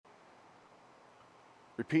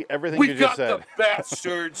Repeat everything We you just got said. the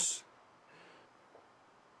bastards.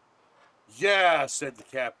 Yeah, said the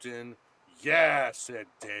captain. Yeah, said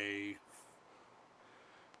Dave.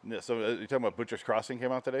 Yeah, so you're talking about Butcher's Crossing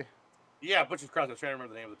came out today? Yeah, Butcher's Crossing. I was trying to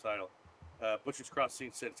remember the name of the title. Butcher's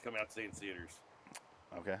Crossing said it's coming out today in theaters.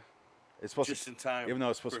 Okay. It's supposed Just to, in time even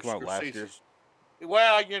though it's supposed for to come out last year. Scorsese's.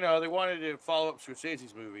 Well, they wanted to follow up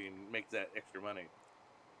Scorsese's movie and make that extra money.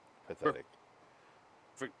 Pathetic.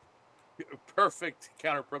 Perfect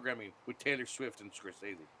counter programming with Taylor Swift and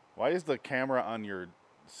Scorsese. Why is the camera on your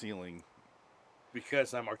ceiling?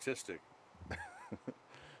 Because I'm artistic. I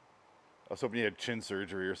was hoping you had chin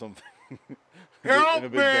surgery or something. Help me!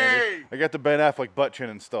 Banner. I got the Ben Affleck butt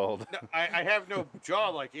chin installed. No, I have no jaw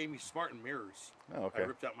like Amy Smart in Mirrors. Oh, okay. I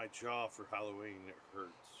ripped out my jaw for Halloween. It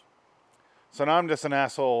hurts. So now I'm just an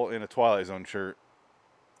asshole in a Twilight Zone shirt.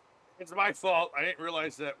 It's my fault. I didn't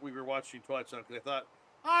realize that we were watching Twilight Zone because I thought,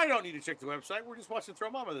 I don't need to check the website. We're just watching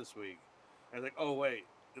Throw Momma this week. And I was like, oh, wait.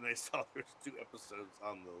 And I saw there's 2 episodes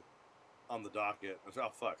on the docket. I was like,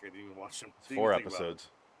 oh, fuck. I didn't even watch them. It's 4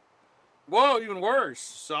 episodes. Whoa, even worse.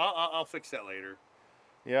 So I'll fix that later.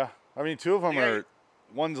 Yeah. I mean, 2 of them are,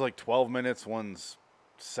 one's like 12 minutes, one's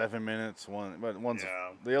 7 minutes,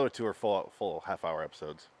 the other 2 are full half-hour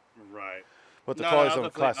episodes. Right. But the Twilight Zone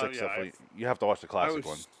classic stuff, you have to watch the classic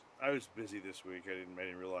one. I was busy this week. I didn't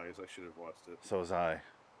realize I should have watched it. So was I.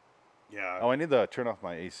 Yeah. Oh, I need to turn off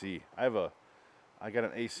my AC. I got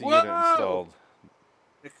an AC unit installed.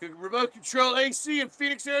 It could remote control AC in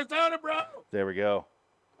Phoenix, Arizona, bro. There we go.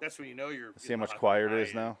 That's when you know you're. See how much quieter it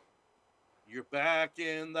is now? You're back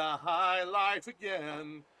in the high life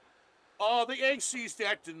again. All the ACs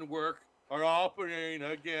that didn't work are operating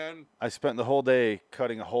again. I spent the whole day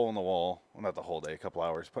cutting a hole in the wall. Well, not the whole day, a couple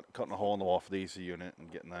hours. Cutting a hole in the wall for the AC unit and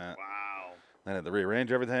getting that. Wow. Then I had to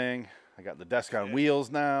rearrange everything. I got the desk on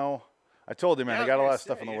wheels now. I told you, man, I got a lot of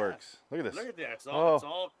stuff in the works. Look at this. Look at that. It's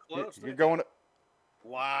all close. You're going.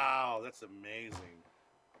 Wow, that's amazing.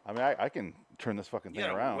 I mean, I can turn this fucking thing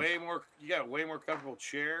around. You got a way more comfortable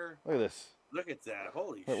chair. Look at this. Look at that.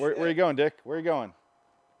 Holy shit. Where are you going, Dick? Where are you going?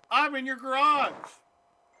 I'm in your garage.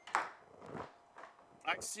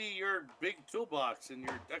 I see your big toolbox and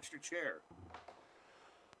your extra chair.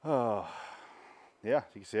 Oh, yeah,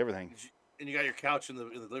 you can see everything. And you got your couch in the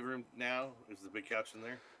living room now? Is the big couch in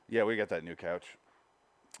there? Yeah, we got that new couch.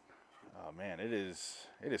 Oh man, it is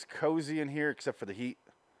cozy in here except for the heat.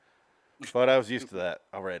 But I was used to that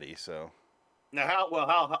already, so. Now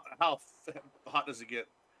how hot does it get?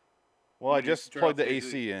 Well, I just plugged the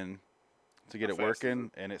AC in to get it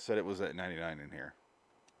working, and it said it was at 99 in here.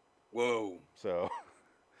 Whoa. So.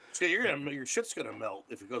 See, your shit's gonna melt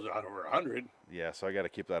if it goes out over 100. Yeah, so I got to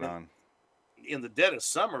keep that on. In the dead of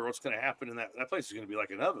summer, what's gonna happen in that place is gonna be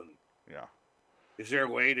like an oven. Yeah. Is there a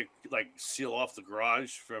way to seal off the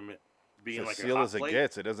garage from it being like a seal hot as plate? It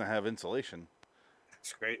gets? It doesn't have insulation.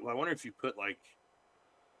 That's great. Well, I wonder if you put might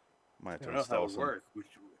have to I don't know how it would work. Would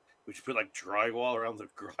you put drywall around the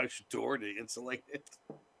garage door to insulate it?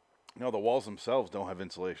 No, the walls themselves don't have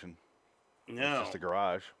insulation. No, it's just a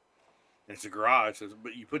garage. It's a garage,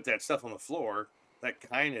 but you put that stuff on the floor. That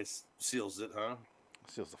kind of seals it, huh?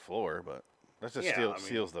 Seals the floor, but that just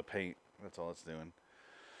seals the paint. That's all it's doing.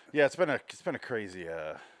 Yeah, it's been a crazy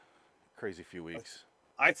few weeks.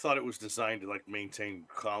 I thought it was designed to maintain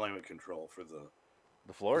climate control for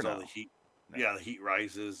the floor. No, the heat. No. Yeah, the heat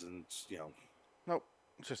rises and Nope,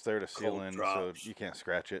 it's just there to seal in so you can't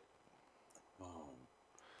scratch it. Oh.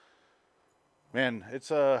 Man,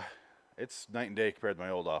 it's night and day compared to my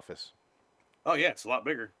old office. Oh yeah, it's a lot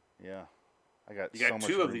bigger. Yeah, you got so much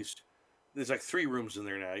 2 room. Of these. There's 3 rooms in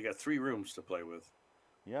there now. You got 3 rooms to play with.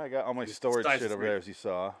 Yeah, I got all my storage shit over there, as you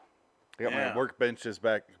saw. I got my workbenches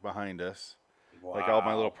back behind us. Wow. Like all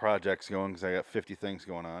my little projects going because I got 50 things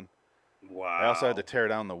going on. Wow. I also had to tear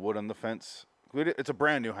down the wood on the fence. It's a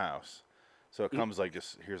brand new house. So it comes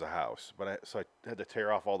just, here's a house. But I had to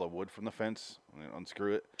tear off all the wood from the fence and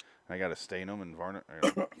unscrew it. And I got to stain them and varnish,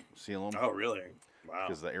 seal them. Oh, really? Wow.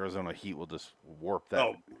 Because the Arizona heat will just warp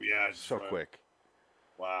that so quick.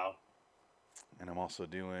 Wow. And I'm also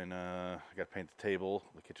doing, I got to paint the table,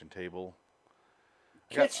 the kitchen table.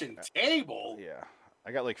 Table? Yeah.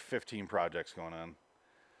 I got 15 projects going on.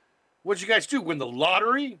 What'd you guys do? Win the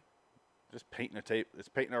lottery? Just painting a table. It's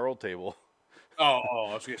painting our old table. Oh,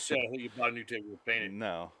 I was going to say, I think you bought a new table to paint it.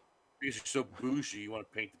 No. Because you're so bougie, you want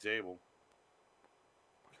to paint the table.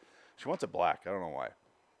 She wants it black. I don't know why.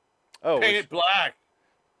 Oh, paint it black.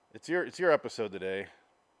 It's your episode today.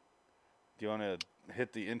 Do you want to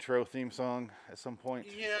hit the intro theme song at some point?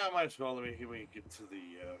 Yeah, I might as well. Let me get to the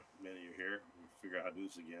menu here. Figure out how to do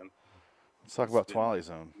this again. Let's talk about Twilight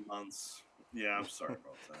Zone. Months. Yeah, I'm sorry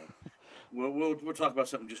about that. We'll talk about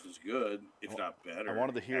something just as good, if not better. I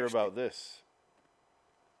wanted to hear actually. about this.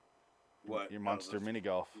 What? Your Oh, monster mini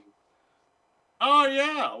golf. Oh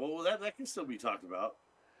yeah. Well, that can still be talked about.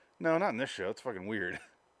 No, not in this show. It's fucking weird.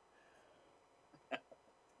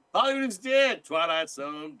 Hollywood is dead. Twilight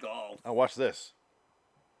Zone golf. Oh, watch this.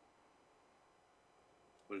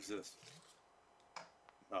 What is this?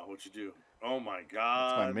 Oh, what you do? Oh my It's my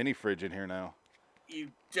God! mini fridge in here now. You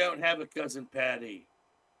don't have a cousin Patty.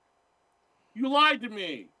 You lied to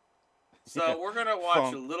me. So Yeah, we're gonna watch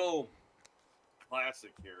funk. a little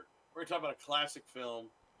classic here. We're gonna talk about a classic film.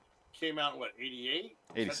 Came out in what, 88?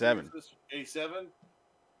 87. 87.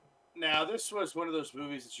 Now this was one of those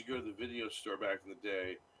movies that you go to the video store back in the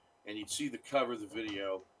day, and you'd see the cover of the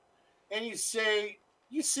video, and you see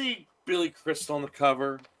Billy Crystal on the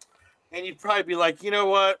cover, and you'd probably be like, you know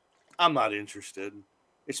what? I'm not interested.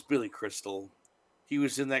 It's Billy Crystal. He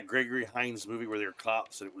was in that Gregory Hines movie where they were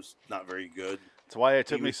cops, and it was not very good. That's why it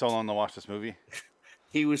He took me was so long to watch this movie.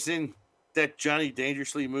 he was in that Johnny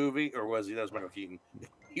Dangerously movie, or was he? That was Michael Keaton.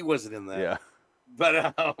 He wasn't in that. Yeah.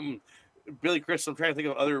 But Billy Crystal. I'm trying to think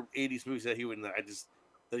of other '80s movies that he would.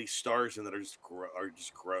 That he stars in that are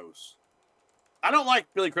just gross. I don't like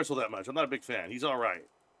Billy Crystal that much. I'm not a big fan. He's all right.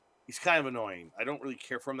 He's kind of annoying. I don't really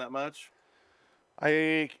care for him that much.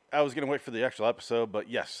 I was gonna wait for the actual episode, but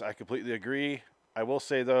yes, I completely agree. I will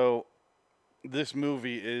say though, this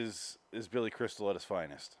movie is Billy Crystal at his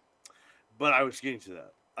finest. But I was getting to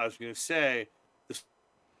that. I was going to say the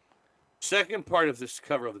second part of this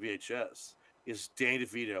cover of the VHS is Danny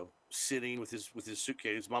DeVito sitting with his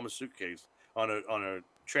suitcase, his mama's suitcase, on a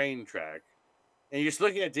train track, and you're just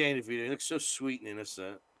looking at Danny DeVito. He looks so sweet and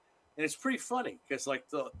innocent, and it's pretty funny because like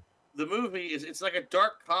the movie it's like a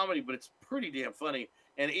dark comedy, but it's pretty damn funny.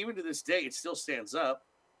 And even to this day, it still stands up.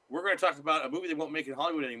 We're going to talk about a movie they won't make in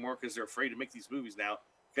Hollywood anymore because they're afraid to make these movies now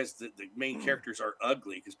because the main characters are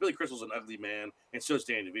ugly. Because Billy Crystal's an ugly man, and so is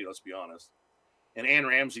Danny DeVito. Let's be honest. And Anne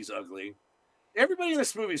Ramsey's ugly. Everybody in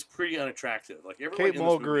this movie is pretty unattractive. Like everybody Kate in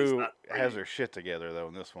this movie is Mulgrew not pretty. has her shit together though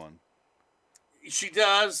in this one. She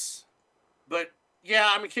does, but yeah,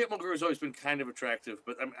 I mean, Kate Mulgrew has always been kind of attractive,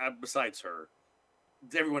 but besides her,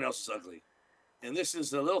 everyone else is ugly. And this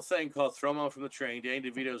is a little thing called "Throw Mama from the Train."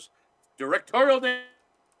 Danny DeVito's directorial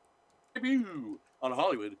debut on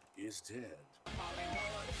Hollywood is dead.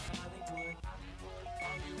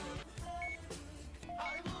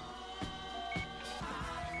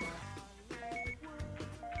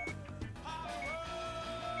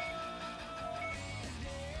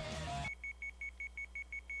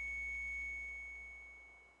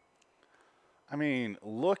 I mean,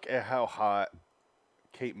 look at how hot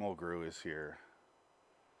Kate Mulgrew is here.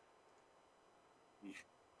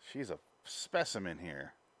 She's a specimen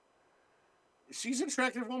here. She's an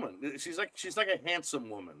attractive woman. She's like a handsome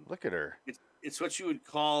woman. Look at her. It's what you would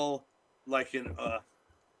call like an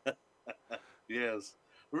yes,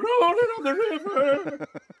 rolling on the river.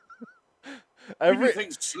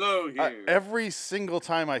 Everything's slow here. Every single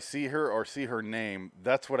time I see her or see her name,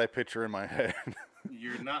 that's what I picture in my head.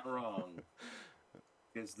 You're not wrong,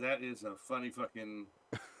 because that is a funny fucking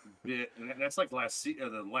bit, and that's like the last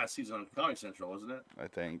season on Comedy Central, wasn't it? I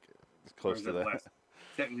think it's close to that.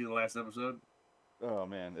 Technically, the last episode. Oh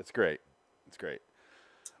man, it's great. It's great.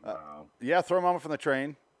 Wow. Yeah, Throw Mama from the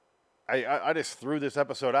Train. I just threw this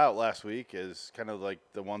episode out last week as kind of like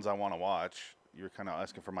the ones I want to watch. You were kind of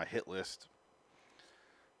asking for my hit list.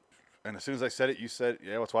 And as soon as I said it, you said,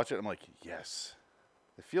 yeah, let's watch it. I'm like, yes.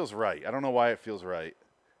 It feels right. I don't know why it feels right.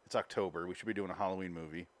 It's October. We should be doing a Halloween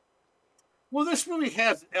movie. Well, this movie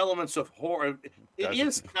has elements of horror. It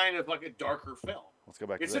is kind of like a darker film. Let's go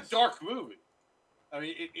back to this. this. It's a dark movie. I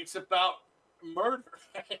mean, it's about murder.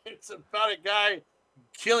 It's about a guy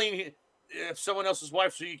killing someone else's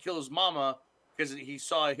wife so he kill his mama because he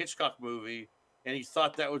saw a Hitchcock movie and he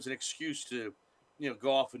thought that was an excuse to,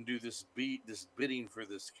 go off and do this bidding for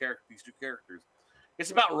these two characters.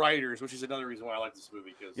 It's about writers, which is another reason why I like this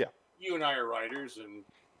movie because you and I are writers, and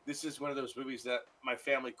this is one of those movies that my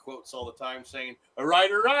family quotes all the time, saying "A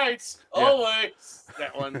writer writes always."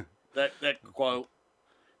 That one, that quote,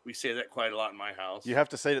 we say that quite a lot in my house. You have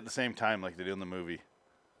to say it at the same time, like they do in the movie.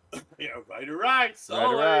 Yeah, writer writes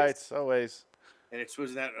always. Writer writes always. And it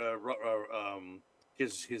was that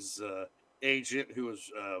his agent, who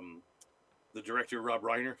was the director, Rob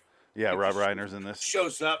Reiner. Yeah, Rob Reiner's in this.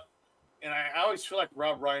 Shows up, and I always feel like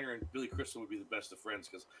Rob Reiner and Billy Crystal would be the best of friends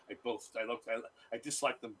because I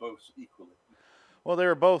dislike them both equally. Well, they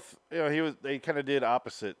were both. They kind of did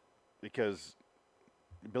opposite because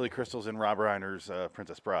Billy Crystal's in Rob Reiner's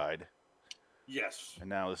Princess Bride. Yes. And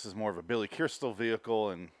now this is more of a Billy Crystal vehicle,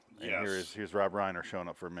 and And Yes. here's Rob Reiner showing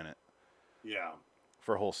up for a minute, Yeah.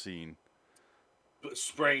 for a whole scene.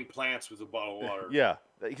 Spraying plants with a bottle of water. Yeah,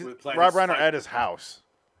 With plants Rob Reiner fight- at his house.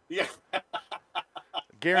 Yeah.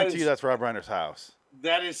 Guarantee is- that's Rob Reiner's house.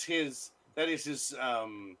 That is his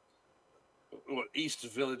East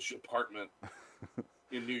Village apartment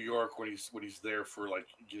in New York when he's there for like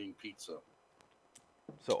getting pizza.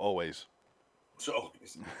 So always. So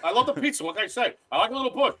I love the pizza. What can I say? I like a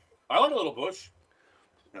little bush.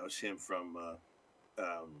 That was him from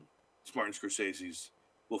Martin Scorsese's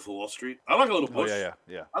Wolf of Wall Street. I like a little bush. Oh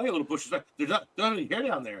yeah. I like a little bush. There's not any hair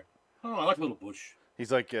down there. Oh, I like a little bush.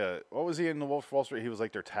 He's like, what was he in the Wolf of Wall Street? He was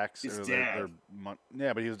like their tax. His or dad.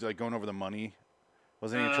 Yeah, but he was like going over the money.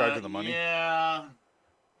 Wasn't he in charge of the money? Yeah.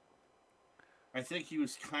 I think he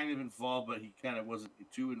was kind of involved, but he kind of wasn't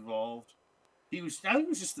too involved. I think he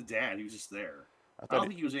was just the dad. He was just there. I don't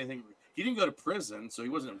think he was anything. He didn't go to prison, so he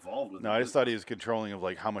wasn't involved with it. No, I just thought he was controlling of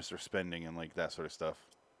like how much they're spending and like that sort of stuff.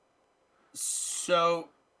 So,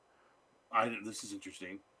 this is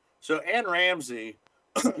interesting. So Anne Ramsey,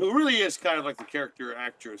 who really is kind of like the character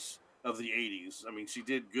actress of the '80s. I mean, she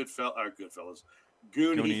did Goodfellas,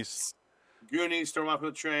 Goonies, Throw 'Em Off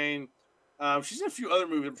the Train. She's in a few other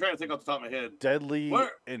movies. I'm trying to think off the top of my head. Deadly.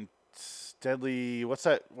 What's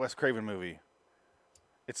that Wes Craven movie?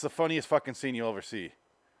 It's the funniest fucking scene you'll ever see.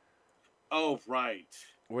 Oh, right.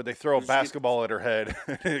 Where they throw a basketball at her head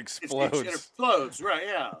and it explodes. It explodes, right?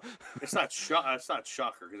 Yeah. It's not Shocker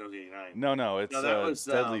because that was '89. No, it's that was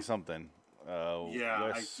Deadly something. Yeah,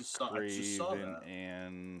 Wes I just saw that.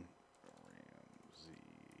 And Ramsey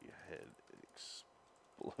head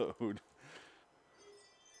explode.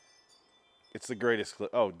 It's the greatest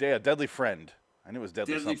clip. Oh, yeah, Deadly Friend. I knew it was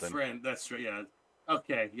Deadly something. Deadly Friend. That's right. Yeah.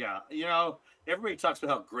 Okay. Yeah. You know, everybody talks about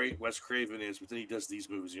how great Wes Craven is, but then he does these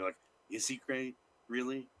movies. And you're like, is he great?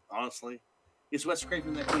 Really? Honestly, is Wes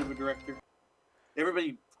Craven that good of a director?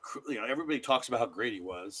 Everybody talks about how great he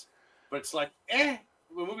was, but it's like, a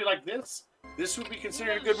movie like this would be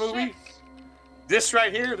considered a good movie. This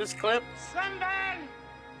right here, this clip. Sundown,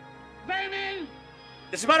 baby.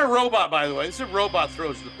 It's about a robot, by the way. This is a robot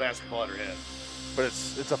throws the basketball at her head. But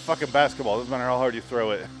it's a fucking basketball. It doesn't matter how hard you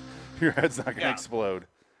throw it. Your head's not going to explode.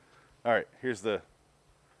 All right, here's the...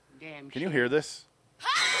 Damn. Can you hear this? I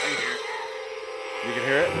can hear it. You can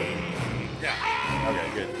hear it? Yeah. Okay,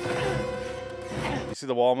 good. You see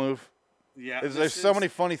the wall move? Yeah. There's so many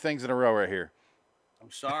funny things in a row right here.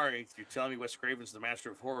 I'm sorry. You're telling me Wes Craven's the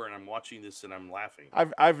master of horror, and I'm watching this and I'm laughing.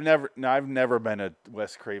 I've never been a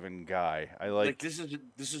Wes Craven guy. I like this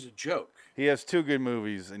is a joke. He has two good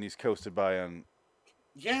movies and he's coasted by on.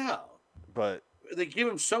 Yeah. But they give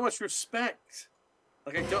him so much respect.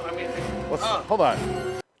 Like hold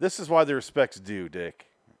on. This is why the respect's due, Dick.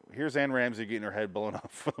 Here's Anne Ramsey getting her head blown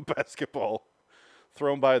off with a basketball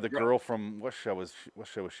thrown by the girl from what show was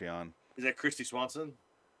she on? Is that Christy Swanson?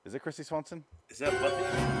 Is it Christy Swanson? Is that Buffy?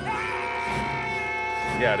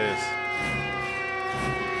 Yeah, it is.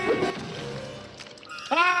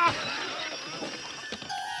 Ah!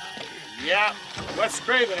 Yeah, Wes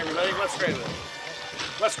Craven, everybody. Wes Craven.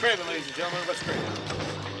 Wes Craven, ladies and gentlemen. Wes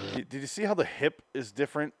Craven. Did you see how the hip is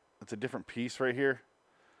different? It's a different piece right here.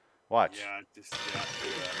 Watch.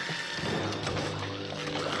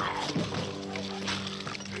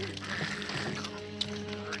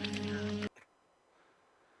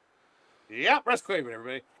 Yeah, Wes Craven,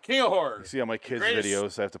 everybody. King of horror. You see all my kids'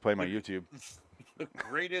 videos I have to play on my YouTube. The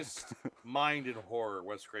greatest mind in horror,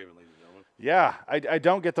 Wes Craven, ladies and gentlemen. Yeah, I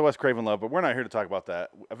don't get the Wes Craven love, but we're not here to talk about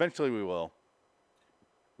that. Eventually we will.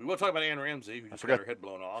 We will talk about Anne Ramsey, who just got her head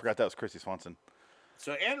blown off. I forgot that was Christy Swanson.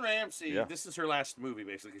 So Anne Ramsey, This is her last movie,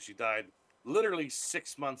 basically, because she died literally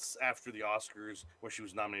 6 months after the Oscars, where she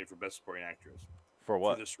was nominated for Best Supporting Actress. For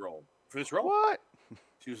what? For this role. What?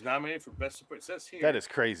 She was nominated for Best Supporting. It says here. That is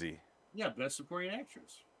crazy. Yeah, Best Supporting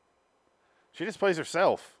Actress. She just plays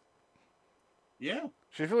herself. Yeah.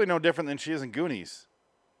 She's really no different than she is in Goonies.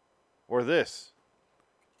 Or this.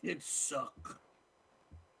 It suck.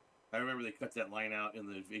 I remember they cut that line out in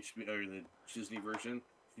the HBO or the Disney version.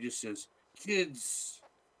 She just says, "Kids."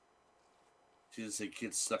 She doesn't say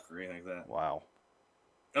 "kids suck" or anything like that. Wow.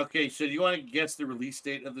 Okay, so do you want to guess the release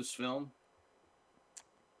date of this film?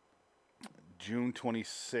 June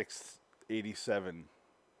 26th, 87.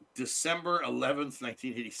 December 11th,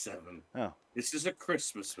 1987. Oh. This is a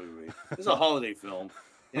Christmas movie. This is a holiday film.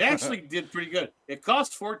 It actually did pretty good. It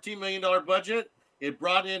cost $14 million budget. It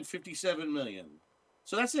brought in $57 million.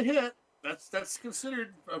 So that's a hit. That's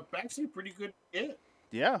considered actually a pretty good hit.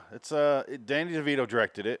 Yeah, it's Danny DeVito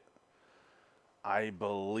directed it. I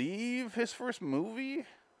believe his first movie.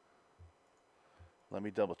 Let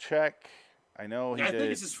me double check. I know he I did.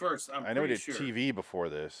 think it's his first. I know he did sure. TV before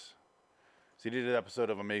this. So he did an episode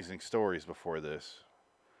of Amazing Stories before this.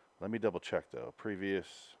 Let me double check though. Previous.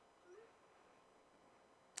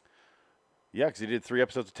 Yeah, because he did 3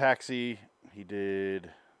 episodes of Taxi. He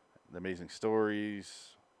did The Amazing Stories,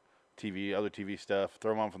 TV, other TV stuff.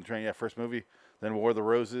 Throw Mom from the Train. Yeah, first movie. Then War of the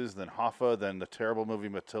Roses. Then Hoffa. Then the terrible movie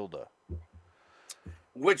Matilda.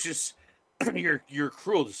 Which is, you're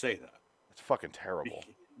cruel to say that. It's fucking terrible.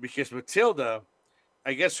 Because Matilda,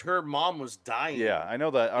 I guess her mom was dying. Yeah, I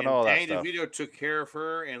know that. I know all that stuff. DeVito took care of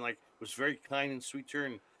her and like was very kind and sweet to her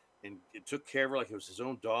and it took care of her like it was his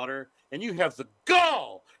own daughter. And you have the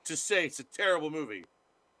gall to say it's a terrible movie.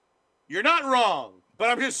 You're not wrong, but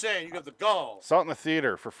I'm just saying you have the gall. Saw it in the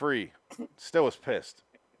theater for free. Still was pissed.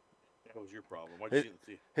 That was your problem. Why'd you see it in the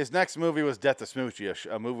theater? His next movie was Death to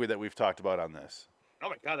Smoochie, a movie that we've talked about on this. Oh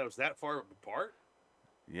my God, that was that far apart?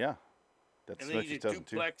 Yeah. Death to And then Smoochie he did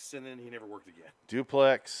 2002. Duplex, and then he never worked again.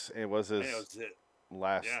 Duplex, it was his That was it.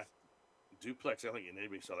 last. Yeah. Duplex, I don't think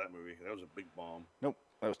anybody saw that movie. That was a big bomb. Nope,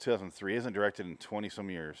 that was 2003. He hasn't directed in 20-some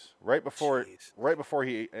years. Right before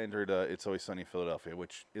he entered It's Always Sunny in Philadelphia,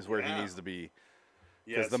 which is where he needs to be.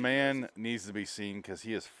 Because the man needs to be seen because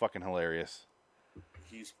he is fucking hilarious.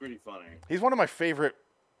 He's pretty funny. He's one of my favorite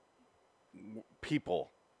people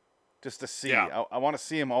just to see. Yeah. I want to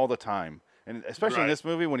see him all the time. And especially in this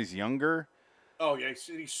movie when he's younger. Oh, yeah,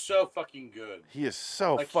 he's so fucking good. He is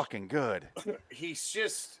so fucking good. He's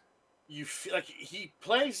just, you feel like he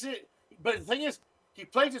plays it, but the thing is, he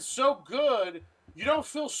plays it so good, you don't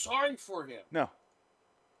feel sorry for him. No.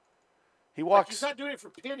 He walks. Like he's not doing it for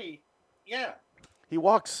pity. Yeah. He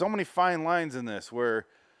walks so many fine lines in this where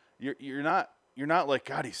you're not like,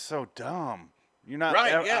 God, he's so dumb. You're not.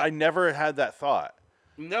 Right, yeah. I never had that thought.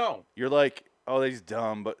 No. You're like, oh, he's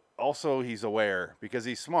dumb, but also he's aware because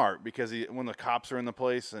he's smart. Because when the cops are in the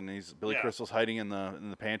place and Billy Crystal's hiding in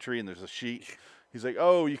the pantry and there's a sheet, he's like,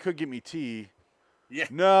 oh, you could get me tea. Yeah.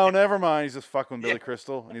 No, never mind. He's just fucking with Billy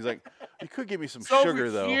Crystal, and he's like, you could give me some sugar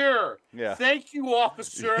though. Here. Yeah. Thank you,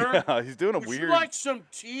 officer. Yeah, he's doing a Would weird. you like some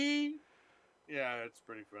tea? Yeah, it's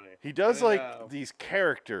pretty funny. He does these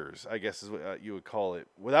characters, I guess is what you would call it,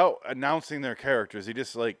 without announcing their characters. He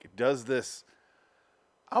just does this.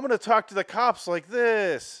 I'm gonna talk to the cops like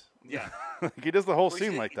this. Yeah. He does the whole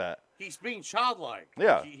scene like that. He's being childlike.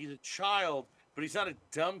 Yeah. He's a child, but he's not a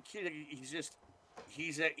dumb kid.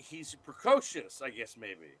 He's precocious, I guess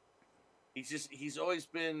maybe. He's always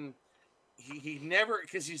been. He never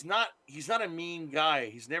because he's not a mean guy.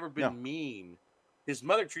 He's never been mean. His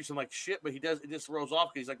mother treats him like shit, but it just rolls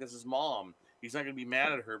off because he's like, that's his mom. He's not going to be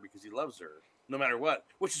mad at her because he loves her, no matter what.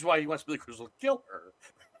 Which is why he wants Billy Crystal to kill her.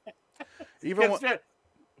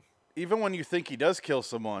 Even when you think he does kill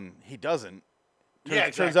someone, he doesn't.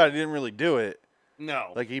 Exactly. Turns out he didn't really do it.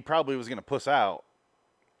 No. Like, he probably was going to puss out.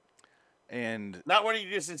 And not when he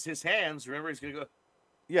uses his hands. Remember, he's going to go.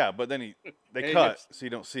 Yeah, but then they cut, so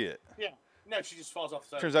you don't see it. Yeah. No, she just falls off the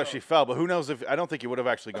side. Turns out she fell, but who knows if I don't think he would have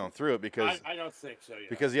actually gone through it because I don't think so. Yeah.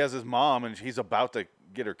 Because he has his mom and he's about to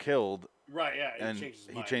get her killed. Right. Yeah. And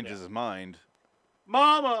he changes his mind.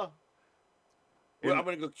 Momma. Well, I'm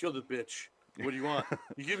gonna go kill the bitch. What do you want?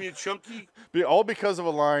 You give me a chunky? All because of a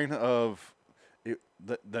line of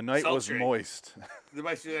the night was moist. The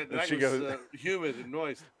night was humid and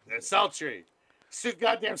moist. Sultry. It's too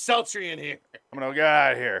goddamn sultry in here. I'm gonna get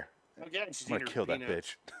out of here. Okay, I'm gonna kill that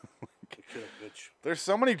bitch. Kill that bitch. There's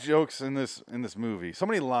so many jokes in this movie. So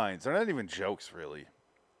many lines. They're not even jokes, really.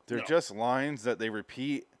 They're just lines that they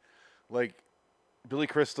repeat. Like Billy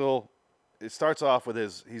Crystal. It starts off with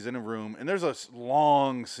he's in a room, and there's a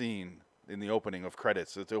long scene in the opening of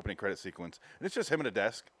credits. It's the opening credit sequence, and it's just him at a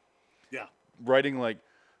desk. Yeah. Writing like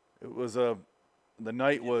it was the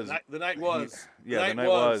night was. The night was. The night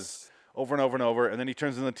was. Over and over and over, and then he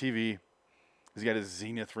turns on the TV. He's got his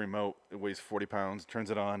Zenith remote. It weighs 40 pounds.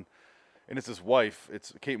 Turns it on, and it's his wife.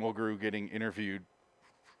 It's Kate Mulgrew getting interviewed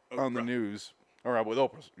on the news. Or with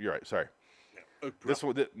Oprah. You're right. Sorry. Yeah, Oprah. This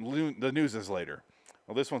one, the news is later.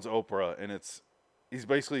 Well, this one's Oprah, and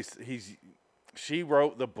she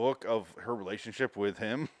wrote the book of her relationship with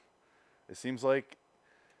him. It seems like.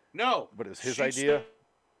 No. But it was his idea.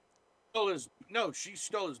 She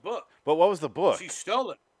stole his book. But what was the book? She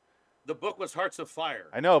stole it. The book was Hearts of Fire.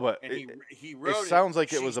 I know, but and he wrote it. It sounds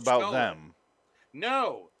like it was about them.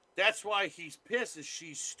 No, that's why he's pissed. Is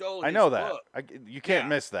she stole? I know his that. book. You can't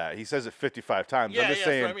miss that. He says it 55 times. Yeah, I'm just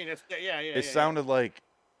saying. That's what I mean. It sounded like.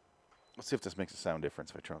 Let's see if this makes a sound difference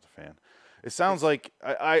if I turn off the fan. It sounds like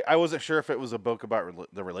I wasn't sure if it was a book about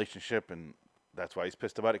the relationship, and that's why he's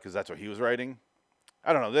pissed about it because that's what he was writing.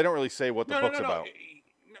 I don't know. They don't really say what the book's about.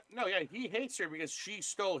 no, yeah, he hates her because she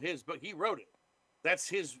stole his book. He wrote it. That's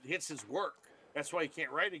his. It's his work. That's why he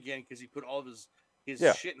can't write again because he put all of his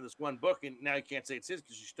Yeah. shit in this one book, and now he can't say it's his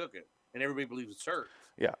because she took it, and everybody believes it's hers.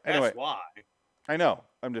 Yeah. That's Anyway, why. I know.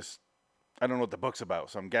 I don't know what the book's about,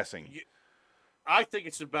 so I'm guessing. I think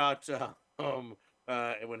it's about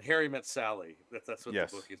when Harry met Sally. That's what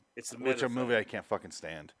Yes. the book is. It's a Which a movie I thing. can't fucking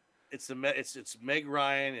stand. It's Meg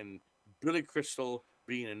Ryan and Billy Crystal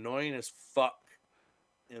being annoying as fuck,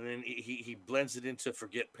 and then he blends it into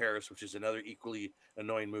Forget Paris, which is another equally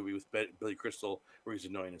annoying movie with Billy Crystal where he's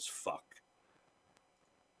annoying as fuck.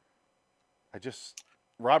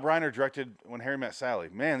 Rob Reiner directed When Harry Met Sally.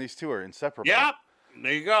 Man, these two are inseparable. Yep,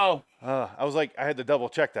 there you go. I was like, I had to double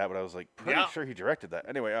check that, but I was like, pretty sure he directed that.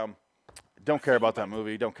 Anyway, don't care about that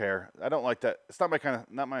movie. Don't care. I don't like that. It's not my kind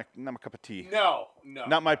of, not my cup of tea. No.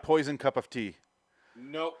 Not my poison cup of tea.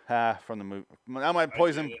 Nope. From the movie. Not my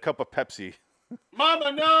poison cup of Pepsi.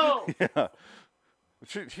 Mama, no. Yeah.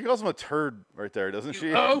 She calls him a turd right there, doesn't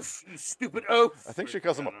she? Oaf, you stupid oaf. I think she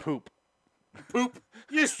calls him a poop. Poop,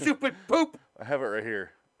 you stupid poop. I have it right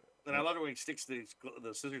here. And I love it when he sticks the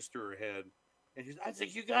scissors through her head. And she's, I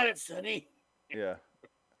think you got it, Sonny. Yeah.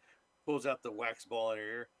 Pulls out the wax ball in her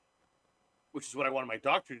ear, which is what I wanted my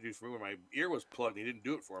doctor to do for me when my ear was plugged. And he didn't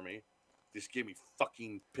do it for me. Just gave me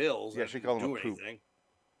fucking pills. Yeah, she called him a poop. Anything.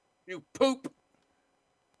 You poop.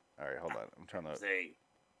 All right, hold on. I'm trying to. Say.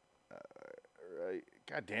 Right.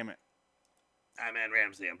 God damn it. I'm Ann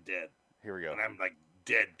Ramsey. I'm dead. Here we go. And I'm like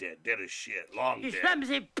dead as shit. Long dead. You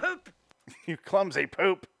clumsy poop. You clumsy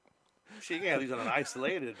poop. She can have these on an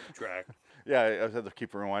isolated track. Yeah, I had to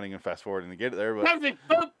keep rewinding and fast forwarding to get it there, but Clumsy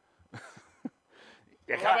poop.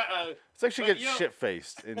 it's like she gets shit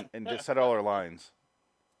faced and just said all her lines.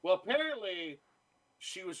 Well, apparently,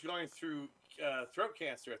 she was going through throat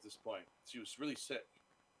cancer at this point. She was really sick.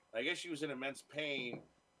 I guess she was in immense pain,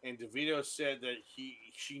 and DeVito said that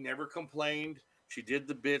she never complained. She did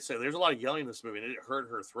the bits. There's a lot of yelling in this movie, and it hurt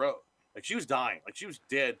her throat. Like she was dying. Like she was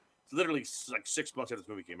dead. Literally, like 6 months after this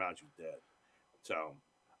movie came out, she was dead. So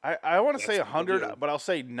I want to say 100, but I'll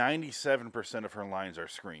say 97% of her lines are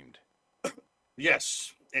screamed.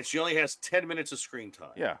 Yes, and she only has 10 minutes of screen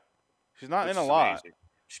time. Yeah, she's not in a lot.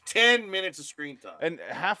 10 minutes of screen time, and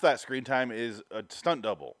half that screen time is a stunt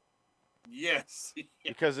double. Yes,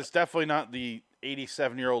 because it's definitely not the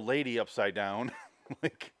 87-year-old lady upside down,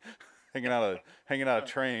 like hanging out a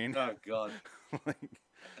train. Oh God.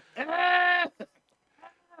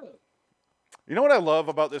 You know what I love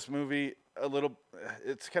about this movie?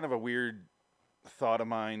 It's kind of a weird thought of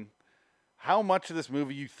mine. How much of this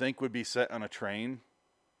movie you think would be set on a train?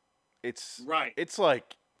 It's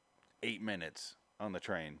like 8 minutes on the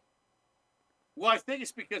train. Well, I think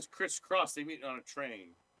it's because crisscross they meet on a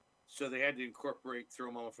train, so they had to incorporate Throw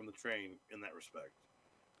Momma from the Train in that respect.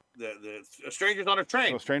 The Strangers on a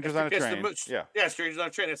Train. So Strangers on a Train. Yeah, Strangers on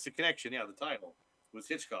a Train. That's the connection. Yeah, the title with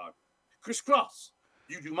Hitchcock. Crisscross.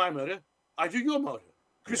 You do my murder. I do your murder.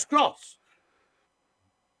 Crisscross.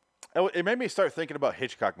 Yeah. It made me start thinking about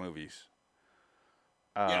Hitchcock movies.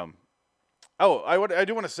 Yeah. Oh, I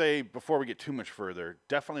do want to say before we get too much further,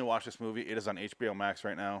 definitely watch this movie. It is on HBO Max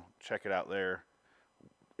right now. Check it out there.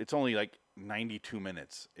 It's only like 92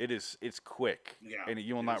 minutes. It's quick. Yeah. And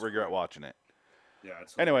you will not regret watching it. Yeah.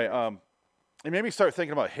 Anyway, it made me start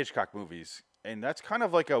thinking about Hitchcock movies, and that's kind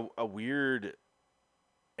of like a weird,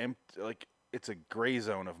 like it's a gray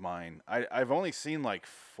zone of mine. I've only seen like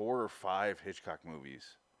 4 or 5 Hitchcock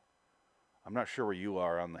movies. I'm not sure where you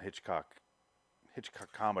are on the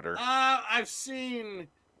Hitchcockometer. I've seen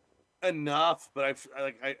enough, but I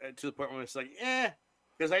to the point where it's like,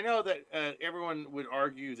 because I know that everyone would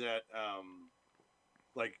argue that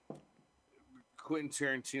like Quentin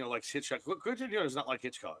Tarantino likes Hitchcock. Quentin Tarantino is not like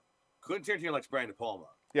Hitchcock. Quentin Tarantino likes Brian De Palma.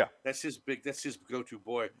 Yeah, that's his go-to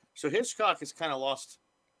boy. So Hitchcock has kind of lost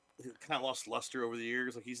luster over the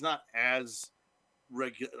years. Like he's not as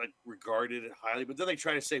regarded highly. But then they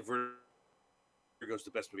try to say Vertigo's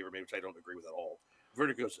the best movie ever made, which I don't agree with at all.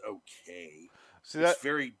 Vertigo's okay. See, it's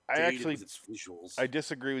very dated with its visuals. I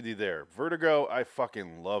disagree with you there. Vertigo, I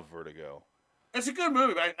fucking love Vertigo. It's a good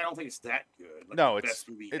movie, but I don't think it's that good. Like no, the best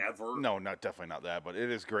movie ever. No, definitely not that, but it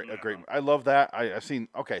is great. Yeah. A great. I love that. I've seen.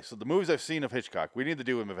 Okay, so the movies I've seen of Hitchcock, we need to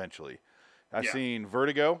do them eventually. I've seen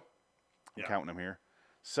Vertigo. I'm counting them here.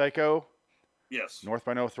 Psycho. Yes. North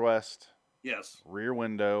by Northwest. Yes. Rear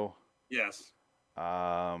Window. Yes.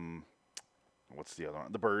 What's the other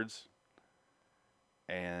one? The Birds.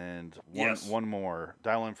 And one more.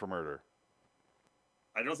 Dial M for Murder.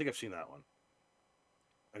 I don't think I've seen that one.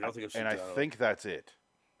 I think that's it.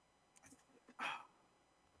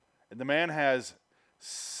 And the man has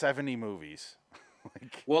 70 movies.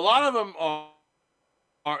 Well, a lot of them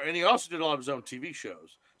and he also did a lot of his own TV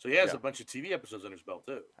shows. So he has Yeah. a bunch of TV episodes under his belt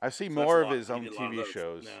too. I've seen So more that's a of lot. his He own did a lot of TV those.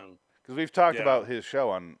 shows. No. Because we've talked Yeah. about his show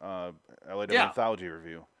on LA Yeah. Mythology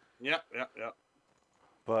Review. Yeah.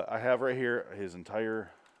 But I have right here his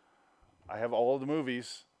entire. I have all of the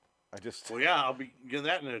movies. I just. Well, yeah, I'll be getting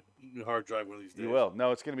that in a hard drive one of these days. You will.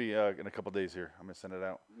 No, it's going to be in a couple days here. I'm going to send it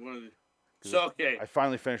out. So, okay. I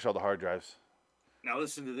finally finished all the hard drives. Now,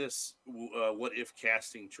 listen to this. What if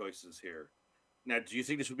casting choices here? Now, do you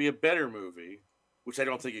think this would be a better movie? Which I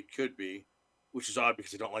don't think it could be, which is odd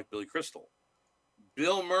because I don't like Billy Crystal.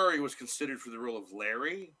 Bill Murray was considered for the role of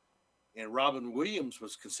Larry, and Robin Williams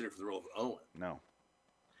was considered for the role of Owen. No.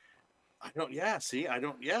 I don't. Yeah. See, I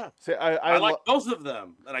don't. Yeah. See, I like both of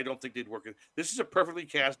them, and I don't think they'd work. This is a perfectly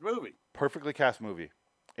cast movie. Perfectly cast movie,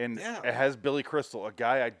 and it has Billy Crystal, a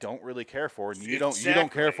guy I don't really care for, and you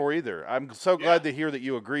don't care for either. I'm so glad to hear that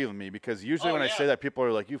you agree with me because usually when I say that, people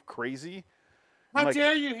are like, "You crazy." How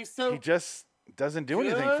dare you? He just doesn't do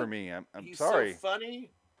anything for me. I'm sorry. He's so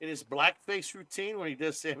funny in his blackface routine when he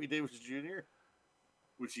does Sammy Davis Jr.,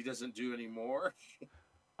 which he doesn't do anymore.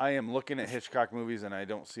 I am looking at Hitchcock movies and I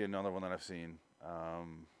don't see another one that I've seen.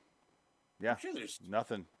 Yeah, sure there's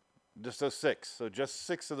nothing. Just those 6. So just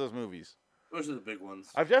 6 of those movies. Those are the big ones.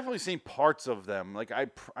 I've definitely seen parts of them. Like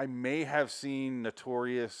I may have seen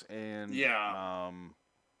Notorious and I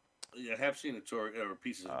have seen Notorious or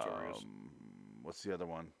pieces of Notorious. What's the other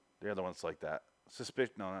one? The other one's like that.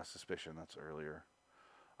 Suspicion? No, not Suspicion. That's earlier.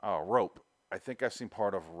 Oh, Rope. I think I've seen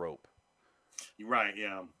part of Rope. You're right.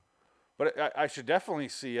 Yeah. But I should definitely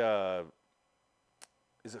see. Is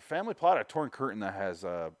it Family Plot or Torn Curtain that has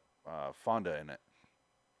Fonda in it?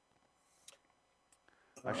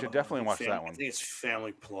 I should definitely watch that one. I think it's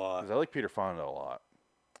Family Plot. Because I like Peter Fonda a lot.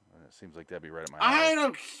 And it seems like that'd be right at my I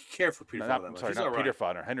don't care for Peter Fonda. I'm sorry, not Peter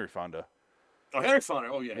Fonda. Henry Fonda. Oh, Henry Fonda.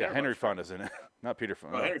 Oh, yeah. Yeah, Henry Fonda's in it. Not Peter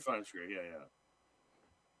Fonda. Oh, Henry Fonda's great. Yeah.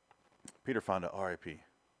 Peter Fonda, R.I.P.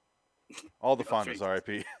 All the Fondas,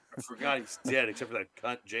 R.I.P. I forgot he's dead, except for that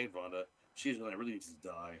cunt Jane Fonda. She's the one that really needs to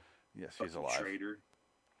die. Yes, she's alive. Traitor.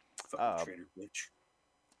 Fucking traitor bitch.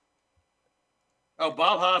 Oh,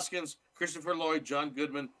 Bob Hoskins, Christopher Lloyd, John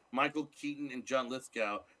Goodman, Michael Keaton, and John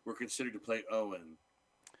Lithgow were considered to play Owen.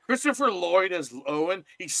 Christopher Lloyd as Owen?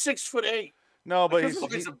 He's 6'8". No, but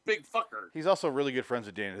he's a big fucker. He's also really good friends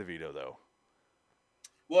with Danny DeVito, though.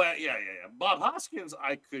 Well, yeah. Bob Hoskins,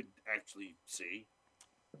 I could actually see.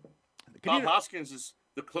 Bob Hoskins is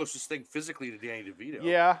the closest thing physically to Danny DeVito.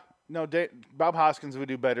 Yeah. No, Bob Hoskins would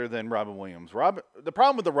do better than Robin Williams. The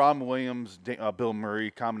problem with the Robin Williams, Bill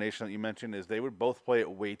Murray combination that you mentioned is they would both play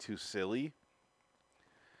it way too silly.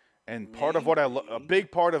 And part of what a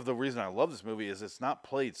big part of the reason I love this movie is it's not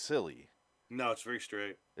played silly. No, it's very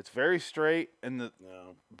straight. It's very straight, and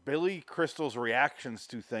Billy Crystal's reactions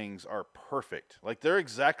to things are perfect. Like they're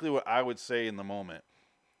exactly what I would say in the moment.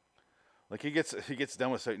 Like he gets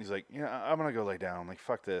done with it, and he's like, "Yeah, I'm gonna go lay down. Like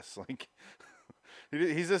fuck this." Like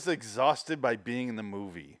he's just exhausted by being in the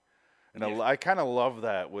movie, and I kind of love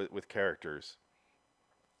that with characters.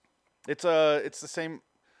 It's the same.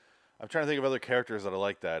 I'm trying to think of other characters that are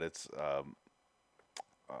like that. It's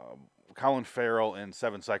Colin Farrell in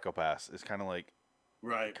Seven Psychopaths is kind of like,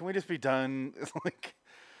 right? Can we just be done? Like,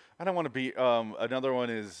 I don't want to be. Another one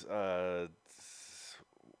is why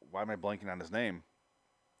am I blanking on his name?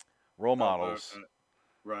 Role Models.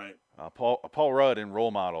 Right. Paul Rudd in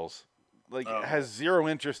Role Models, like has zero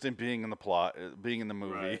interest in being in the plot, being in the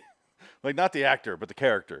movie. Right. Like not the actor, but the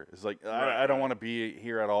character. It's like I don't want to be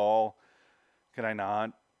here at all. Can I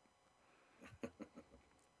not?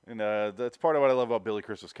 And that's part of what I love about Billy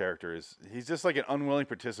Crystal's character is he's just like an unwilling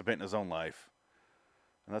participant in his own life.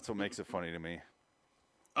 And that's what makes it funny to me.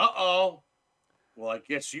 Uh-oh. Well, I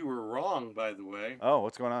guess you were wrong, by the way. Oh,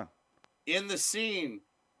 what's going on? In the scene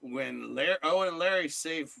when Owen and Larry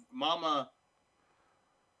save Momma...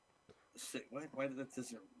 Why did that...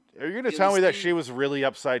 Are you going to tell me that she was really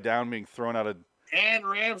upside down being thrown out of... Anne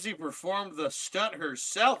Ramsey performed the stunt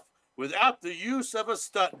herself without the use of a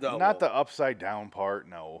stunt double. Not the upside down part,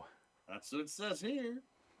 no. That's what it says here.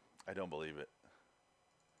 I don't believe it.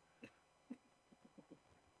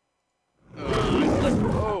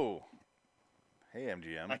 Oh. Hey,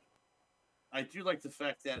 MGM. I do like the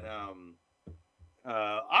fact that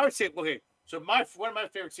I would say, okay, so one of my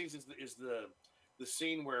favorite scenes is the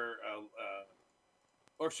scene where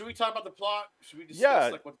or should we talk about the plot? Should we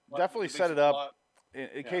discuss what the plot, definitely set it up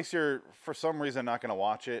in case you're for some reason not going to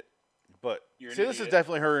watch it. But see, this is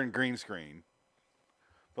definitely her in green screen.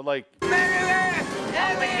 But like, Larry,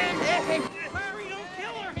 don't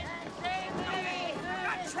kill her.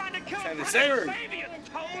 I'm trying to kill her. Save her.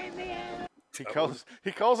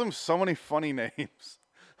 He calls him so many funny names.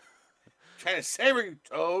 Trying to savor you,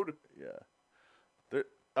 Toad. Yeah.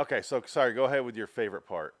 Okay, so sorry. Go ahead with your favorite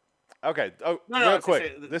part. Okay. Oh, No, real let's just quick.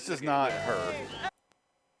 say- This is okay, not go her.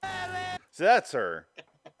 So that's her.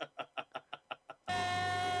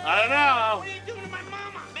 I don't know. What are you doing to my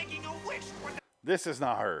mama? Making a wish for the... This is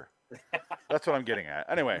not her. That's what I'm getting at.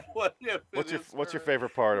 Anyway, What if what's your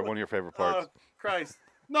favorite part or one of your favorite parts? Oh, Christ.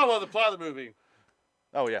 No, well, the plot of the movie.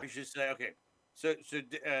 Oh yeah. We should say, okay. So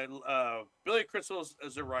Billy Crystal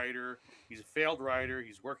is a writer. He's a failed writer.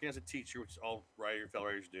 He's working as a teacher, which all failed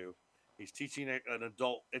writers do. He's teaching an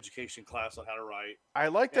adult education class on how to write. I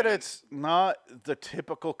like that And- it's not the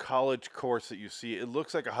typical college course that you see. It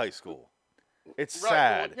looks like a high school. It's Right,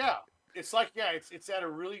 sad. well, yeah, it's like it's at a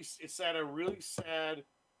really sad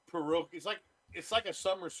parochial. It's like a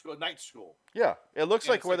summer school, night school. Yeah, it looks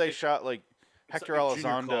Yeah, like it's where like they a- shot like it's Hector like a junior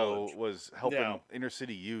Elizondo college. was helping Yeah. inner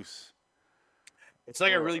city youth. It's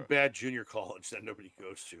like a Or- really bad junior college that nobody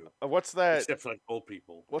goes to, What's that? except for like old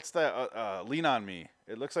people. What's that? Lean on Me.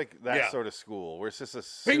 It looks like that Yeah. sort of school where it's just a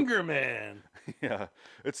Finger Man. Yeah,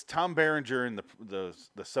 it's Tom Berenger and the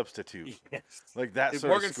substitute. Yes. Like that And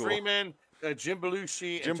sort Morgan of school. Freeman, Jim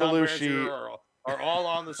Belushi, Jim and Tom Belushi. Berenger are all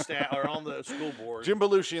on the staff, are on the school board. Jim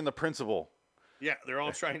Belushi and the principal. Yeah, they're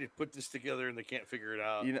all trying to put this together and they can't figure it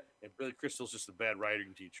out. You know, And Billy Crystal's just a bad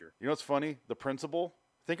writing teacher. you know what's funny? The principal.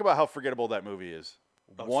 Think about how forgettable that movie is.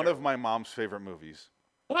 Oh, One of terrible. my mom's favorite movies.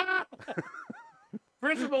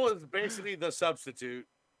 Principal is basically the substitute,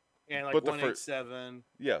 and like But the 187.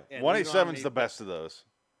 Yeah, And 187 Lean is on the Me. best of those.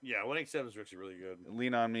 Yeah, 187 is actually really good.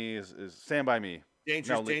 Lean on Me is Stand by Me.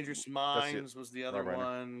 Dangerous Le- Dangerous it. Minds was the other Rob Reiner.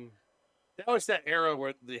 one. That was that era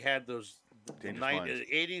where they had those the Dangerous Minds.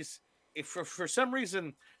 80s. If for some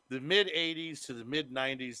reason, the mid 80s to the mid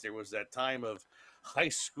 90s, there was that time of high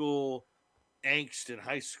school angst and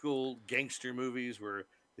high school gangster movies where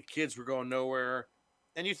the kids were going nowhere.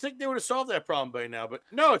 And you think they would have solved that problem by now, but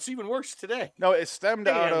no, it's even worse today. No, it stemmed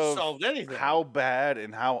They out haven't of solved anything. how bad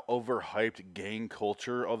and how overhyped gang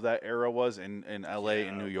culture of that era was in LA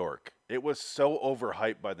and Yeah. New York. It was so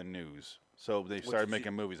overhyped by the news. So they started did you-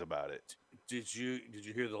 making movies about it. Did you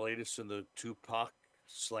hear the latest in the Tupac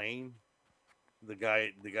slaying? The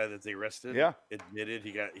guy that they arrested, Yeah. admitted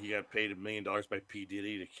he got paid $1 million by P.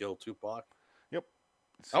 Diddy to kill Tupac. Yep.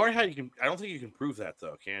 I wonder how you can. I don't think you can prove that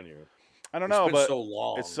though, can you? I don't It's know, been but so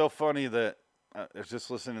long. it's so funny that I was just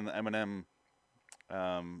listening to Eminem,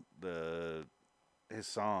 his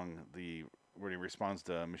song, where he responds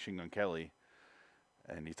to Machine Gun Kelly,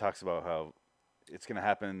 and he talks about how it's gonna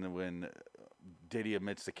happen when Diddy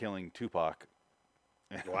admits to killing Tupac.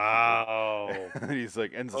 Wow. And he's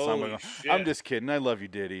like, ends the song Holy with, shit. I'm just kidding. I love you,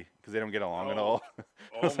 Diddy, because they don't get along at Oh. all.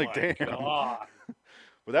 I was Oh like, my damn. God.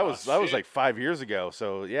 But that Oh, was shit. like 5 years ago.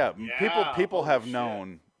 So yeah, Yeah, people holy have shit.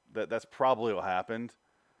 known that that's probably what happened.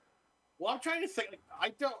 Well, I'm trying to think. I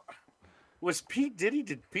don't. Was P. Diddy?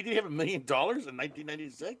 Did P. Diddy have $1 million in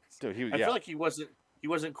 1996? Dude, I feel like he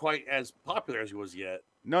wasn't quite as popular as he was yet.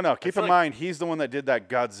 No. Keep feel in like- mind, he's the one that did that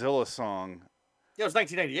Godzilla song. Yeah, it was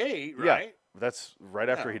 1998, Yeah. right? That's right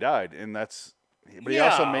after Yeah. he died, and that's. But he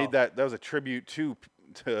also Yeah. made that. That was a tribute to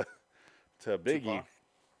Biggie. Tupac.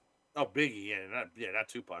 Oh, Biggie, not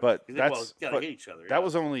Tupac. But 'Cause that's they gotta but hate each other. that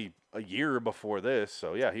was only a year before this.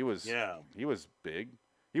 So yeah, he was big.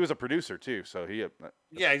 He was a producer too. So he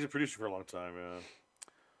yeah, he's a producer for a long time.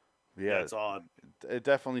 Yeah, yeah. it's odd. It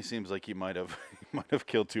definitely seems like he might have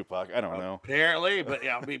killed Tupac. I don't know. Apparently, but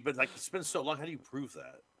yeah, I mean, but like it's been so long. How do you prove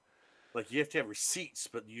that? Like you have to have receipts,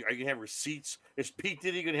 but are you gonna have receipts? Is Pete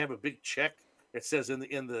Diddy gonna have a big check that says in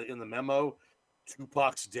the memo,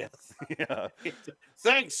 Tupac's death? Yeah.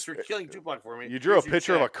 Thanks for killing Tupac for me. You drew a Here's your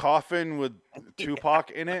picture of a check. coffin with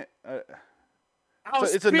Tupac in it.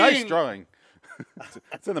 House It's a nice Bing! drawing.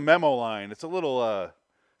 It's in the memo line. It's a little.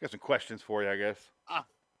 Got some questions for you, I guess.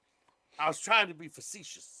 I was trying to be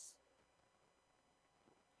facetious.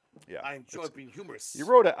 Yeah. I enjoy being humorous. You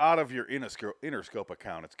wrote it out of your Interscope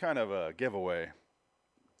account. It's kind of a giveaway.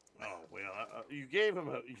 Oh well, you gave him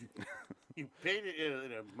you paid it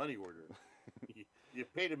in a money order. You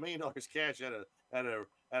paid $1 million cash at a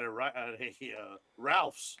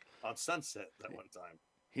Ralph's on Sunset that one time.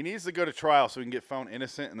 He needs to go to trial so he can get found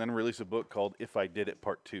innocent and then release a book called "If I Did It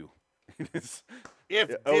Part 2." If Yeah,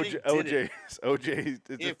 Diddy did it, OJ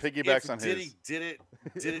it piggybacks on Diddy his. did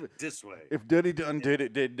it this way. If Diddy done did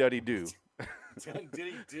it, did Duddy do?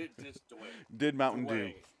 Diddy did this way. Did Mountain Dew?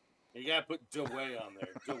 Way. You gotta put DeWay on there.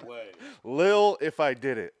 DeWay. Lil, if I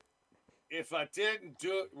did it. If I didn't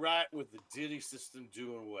do it right with the Diddy system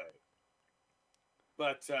doing way.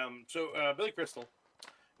 But Billy Crystal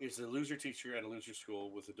is a loser teacher at a loser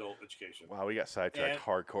school with adult education. Wow, we got sidetracked And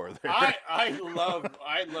hardcore there. I love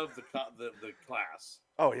the class.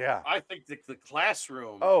 Oh yeah. I think the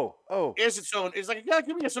classroom Oh. is its own. It's like it gotta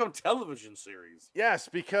give me its own television series. Yes,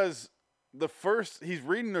 because he's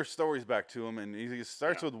reading their stories back to him, and he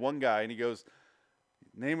starts with one guy, and he goes,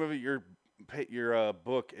 "Name of your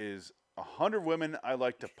book is 100 Women I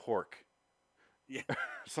Like to Pork." Yeah,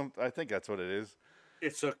 I think that's what it is.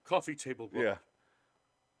 it's a coffee table book. Yeah,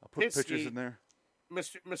 I'll put Pinsky, pictures in there.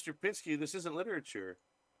 Mr. Pinsky, this isn't literature.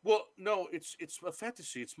 Well, no, it's a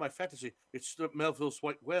fantasy. It's my fantasy. It's the Melville's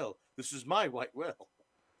White Whale. This is my white whale.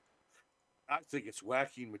 I think it's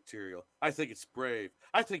wacky material. I think it's brave.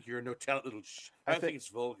 I think you're a no talent little. I think it's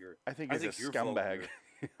vulgar. I think he's a you're scumbag.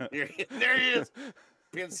 There he is,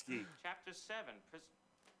 Pinsky. Chapter 7.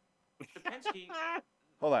 Mr. Pinsky.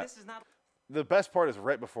 Hold on. This is not. The best part is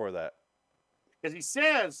right before that. Because he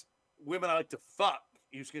says women I like to fuck.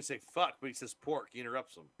 He was gonna say fuck, but he says pork. He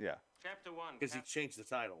interrupts him Yeah. Chapter 1. because he changed the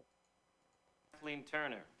title. Kathleen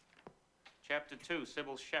Turner. Chapter 2.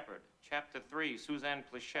 Sybil Shepherd. Chapter 3. Suzanne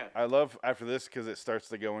Plachette. I love after this because it starts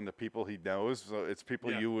to go into people he knows. So it's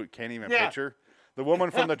people you can't even Yeah. picture. The woman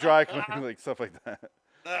from the dry cleaning, like stuff like that.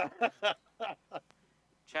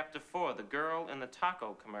 Chapter 4. The girl in the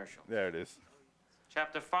taco commercial. There it is.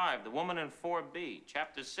 Chapter 5. The woman in 4B.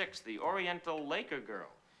 Chapter 6. The Oriental Laker girl.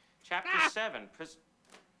 Chapter 7. Mr.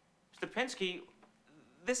 Pinsky.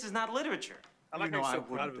 This is not literature. I like how he's so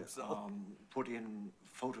proud of himself. Put in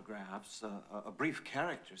photographs, a brief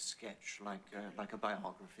character sketch, like a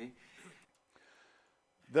biography.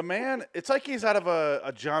 The man, it's like he's out of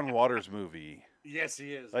a John Waters movie. Yes,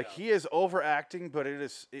 he is. Like he is overacting, but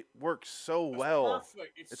it works so well.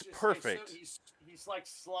 Perfect. It's just, perfect. Like, so he's like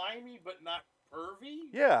slimy, but not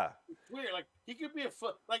pervy. Yeah. It's weird. Like he could be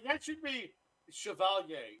like that should be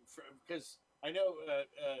Chevalier because I know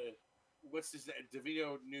what's his name?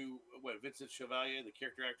 DeVito knew Vincent Chevalier, the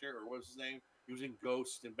character actor, or what was his name? He was in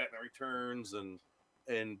Ghost and Batman Returns and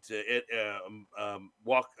Man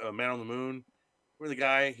on the Moon. Where the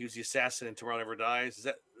guy he was the assassin in Tomorrow Never Dies. Is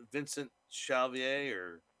that Vincent Chevalier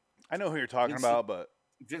or? I know who you're talking about, but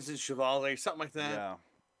Vincent Chevalier, something like that. Yeah.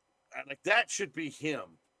 Like that should be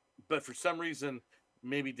him, but for some reason,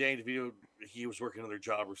 maybe Danny DeVito he was working another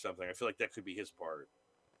job or something. I feel like that could be his part.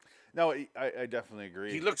 No, I definitely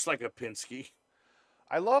agree. He looks like a Pinsky.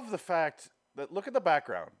 I love the fact that look at the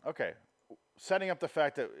background. Okay, setting up the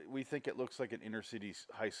fact that we think it looks like an inner city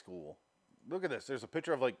high school. Look at this. There's a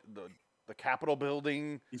picture of like the Capitol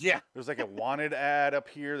building. Yeah. There's like a wanted ad up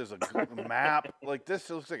here. There's a map. Like this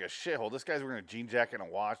looks like a shithole. This guy's wearing a jean jacket and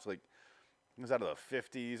a watch. Like it was out of the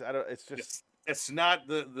 50s. It's just. It's not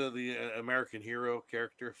the American Hero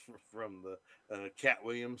character from the Cat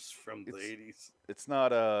Williams from the 80s. It's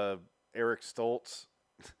not Eric Stoltz.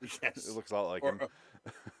 Yes. It looks a lot like him.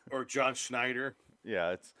 Or John Schneider.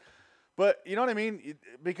 Yeah, but you know what I mean?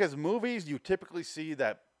 Because movies, you typically see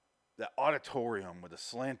that auditorium with the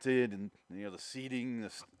slanted and the seating,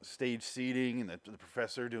 the stage seating, and the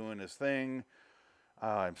professor doing his thing.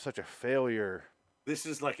 I'm such a failure. This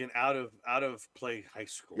is like an out of play high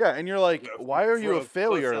school. Yeah, and you're like, why are you a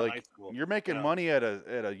failure? high Like school. you're making money at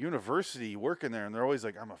a university working there, and they're always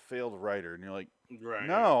like, I'm a failed writer, and you're like, right?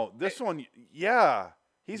 No, this one, he's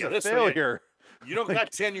a failure. You don't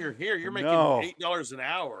got tenure here. You're making $8 an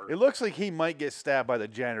hour. It looks like he might get stabbed by the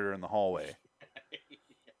janitor in the hallway.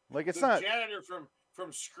 Like it's not janitor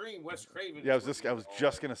from Scream, Wes Craven. Yeah, I was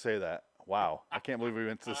just gonna say that. Wow, I can't believe we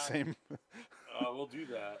went to the same. We'll do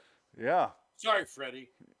that. Yeah. Sorry, Freddie.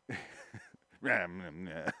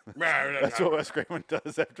 That's what Wes Craven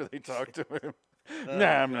does after they talk to him.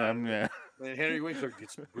 And Henry Winkler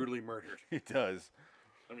gets brutally murdered. He does.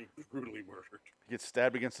 I mean, brutally murdered. He gets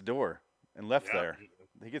stabbed against the door and left there.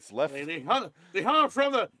 He gets left. They hung him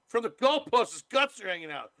from the goalpost. His guts are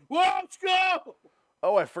hanging out. Whoa, let's go!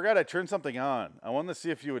 Oh, I forgot I turned something on. I wanted to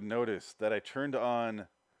see if you would notice that I turned on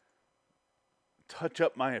touch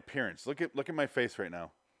up my appearance. Look at my face right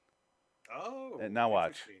now. Oh. And now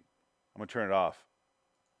watch. I'm going to turn it off.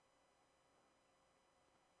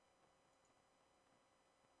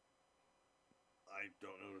 I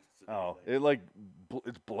don't notice.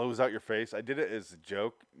 It blows out your face. I did it as a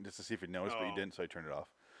joke just to see if you noticed, but you didn't, so I turned it off.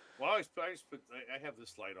 Well, I have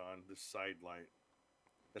this light on, this side light.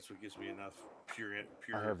 That's what gives me enough pure.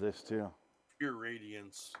 I have this too. Pure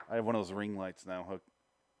radiance. I have one of those ring lights now.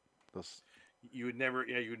 Those. You would never.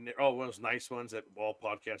 Oh, one of those nice ones that all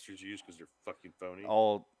podcasters use because they're fucking phony.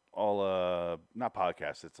 All not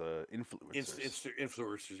podcasts. It's influencers.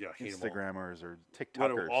 Influencers, yeah. Instagrammers or TikTokers.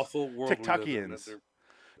 What an awful world. TikTokians.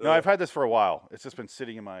 No, I've had this for a while. It's just been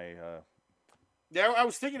sitting in my Yeah, I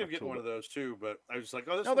was thinking of Not getting too one of those too, but I was like,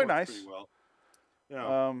 oh, this No, one they're works nice. pretty well.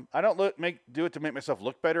 Yeah. I don't do it to make myself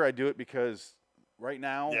look better. I do it because right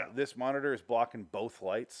now Yeah. this monitor is blocking both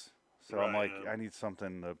lights, so I'm Right, like, yeah. I need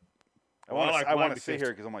something to. Well, I like I mine want to sit because-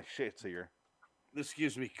 here because I'm like, shit, it's here. This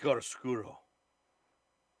gives me chiaroscuro.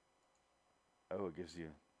 Oh, it gives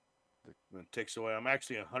you. And it takes away. I'm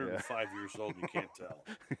actually 105 years old. You can't tell.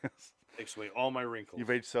 Takes away all my wrinkles. You've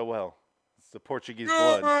aged so well. It's the Portuguese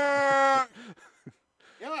blood.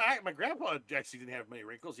 Yeah, my grandpa actually didn't have many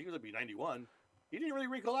wrinkles. He was gonna be 91. He didn't really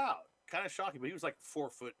wrinkle out. Kind of shocking, but he was like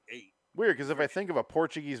 4'8". Weird, because if I think of a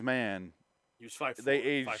Portuguese man, He was 5'4". they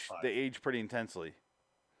age 5'5". they age pretty intensely.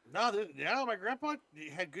 No, my grandpa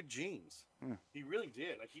had good genes. He really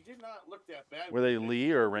did. Like he did not look that bad. Were they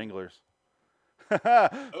Lee or Wranglers?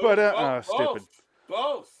 But both, stupid.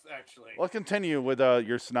 Both, actually. Let's continue with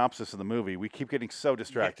your synopsis of the movie. We keep getting so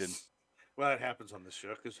distracted. Yes. Well, that happens on this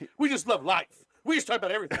show because we just love life. We just talk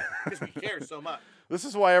about everything because we care so much. This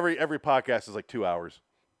is why every podcast is like 2 hours.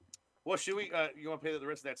 Well, should we? You want to play the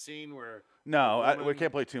rest of that scene where? No, the we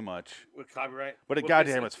can't play too much. with copyright. But Well,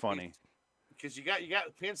 goddamn, basically, it's funny. because you got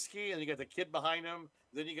Pinsky and you got the kid behind him.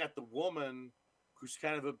 Then you got the woman who's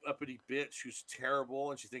kind of an uppity bitch who's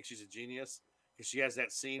terrible and she thinks she's a genius because she has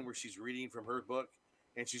that scene where she's reading from her book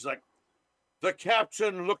and she's like, the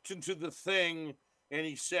captain looked into the thing and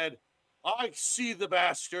he said, I see the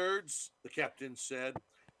bastards. The captain said,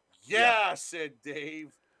 yeah. Said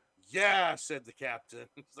Dave. Yeah, said the captain.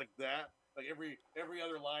 It's like that. Like every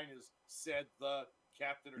other line is said the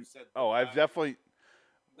captain or said. Oh, I've definitely.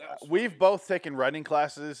 We've both taken writing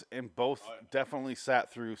classes and both definitely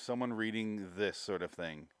sat through someone reading this sort of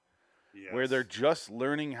thing, where they're just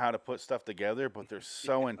learning how to put stuff together, but they're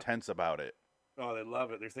so intense about it. Oh, they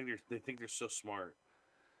love it. They think they're so smart.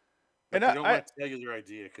 And But they don't want to tell you their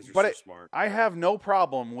idea because they're so smart. I have no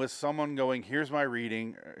problem with someone going, here's my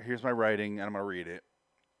reading, here's my writing, and I'm going to read it.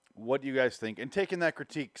 What do you guys think? And taking that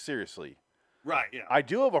critique seriously. Right, yeah. I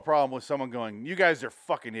do have a problem with someone going, you guys are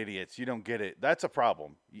fucking idiots. You don't get it. That's a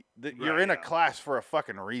problem. You're in a class for a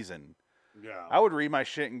fucking reason. Yeah. I would read my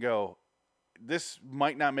shit and go, this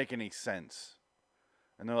might not make any sense.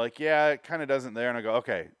 And they're like, yeah, it kind of doesn't there. And I go,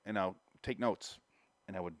 okay. And I'll take notes.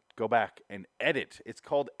 And I would go back and edit. It's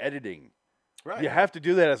called editing. Right. You have to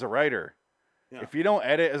do that as a writer. Yeah. If you don't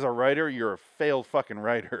edit as a writer, you're a failed fucking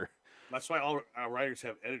writer. That's why all our writers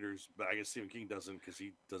have editors, but I guess Stephen King doesn't because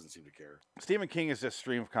he doesn't seem to care. Stephen King is just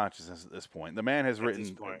stream of consciousness at this point. The man has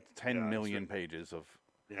written 10 million pages of.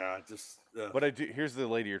 Yeah, just. But here's the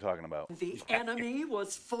lady you're talking about. The enemy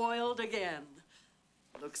was foiled again.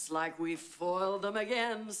 Looks like we foiled them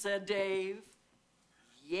again, said Dave.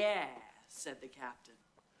 Yeah, said the captain.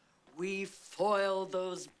 We foiled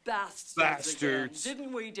those bastards again,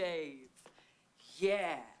 didn't we, Dave?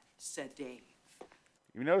 Yeah, said Dave.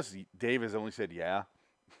 You notice Dave has only said yeah?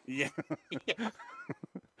 Yeah.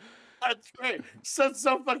 That's great. So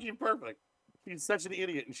fucking perfect. He's such an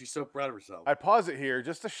idiot, and she's so proud of herself. I pause it here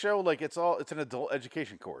just to show like it's an adult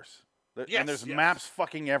education course. And there's maps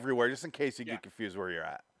fucking everywhere just in case you get confused where you're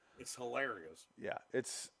at. It's hilarious. Yeah,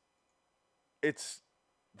 it's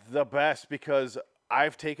the best because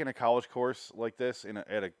I've taken a college course like this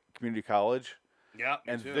at a community college. Yeah,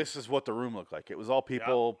 and this is what the room looked like. It was all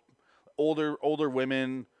people, older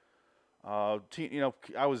women. I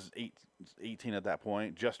was 18 at that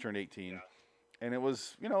point, just turned 18, and it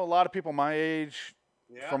was a lot of people my age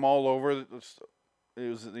from all over. It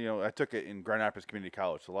was I took it in Grand Rapids Community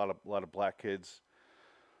College, so a lot of black kids,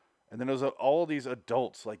 and then there was all these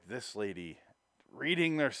adults like this lady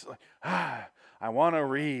reading their I want to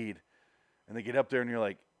read, and they get up there and you're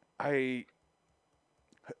like they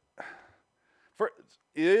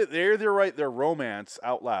either write their romance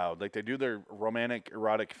out loud, like they do their romantic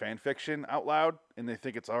erotic fan fiction out loud, and they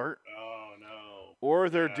think it's art. Oh no! Or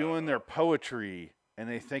they're doing their poetry and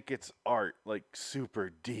they think it's art, like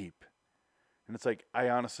super deep. And it's like, I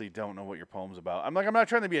honestly don't know what your poem's about. I'm not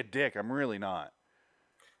trying to be a dick. I'm really not.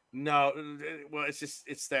 No, well,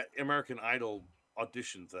 it's that American Idol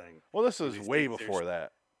audition thing. Well, this was way before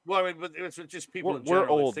that. Well, I mean, but it's just people in we're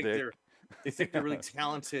general. old, They think they're really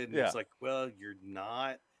talented, and Yeah. it's like, well, you're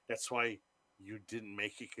not. That's why you didn't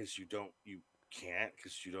make it because you can't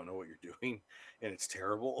because you don't know what you're doing, and it's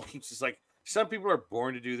terrible. It's just like some people are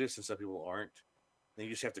born to do this, and some people aren't. And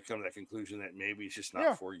you just have to come to that conclusion that maybe it's just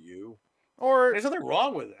not for you. Or there's nothing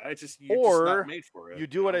wrong with it. It's just you're just not made for it. You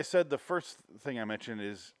do what I said. The first thing I mentioned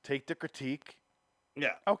is take the critique.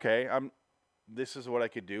 Yeah. Okay. This is what I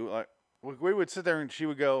could do. Like, we would sit there and she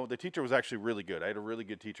would go. The teacher was actually really good. I had a really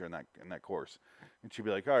good teacher in that course, and she'd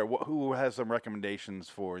be like, "All right, who has some recommendations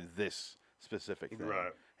for this specific thing?"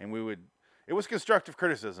 Right. And we would It was constructive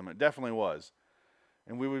criticism. It definitely was.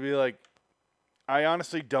 And we would be like, I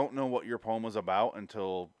honestly don't know what your poem was about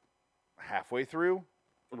until halfway through.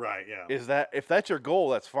 Right. Yeah. If that's your goal,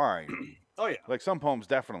 that's fine. Oh yeah. Like some poems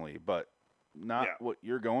definitely, but not what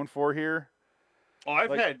you're going for here. Oh, I've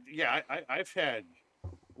had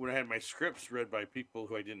when I had my scripts read by people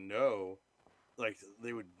who I didn't know, like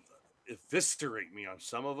they would eviscerate me on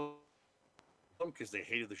some of them because they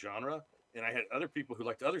hated the genre, and I had other people who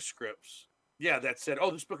liked other scripts. Yeah, that said,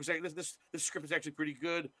 "Oh, this book is this script is actually pretty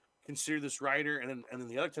good. Consider this writer," and then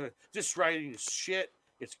the other time, this writing is shit.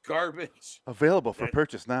 It's garbage. Available for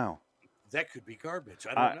purchase now. That could be garbage.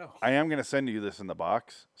 I don't know. I am going to send you this in the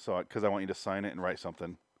box, because I want you to sign it and write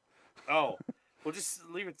something. Oh, well, just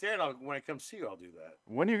leave it there, and when I come see you, I'll do that.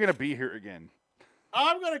 When are you going to be here again?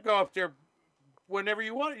 I'm going to go up there whenever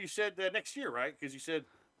you want it. You said next year, right? Because you said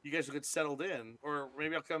you guys will get settled in, or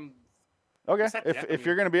maybe I'll come. Okay, if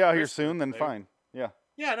you're going to be out here soon, then fine. Yeah.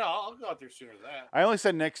 Yeah, no, I'll go out there sooner than that. I only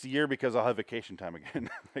said next year because I'll have vacation time again.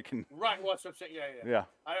 I can. Right. Well, that's what I'm saying. Yeah.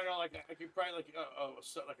 I don't know. Like I could probably like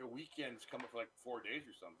a weekend just come up for like 4 days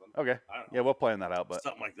or something. Okay. I don't know. Yeah, we'll plan that out, but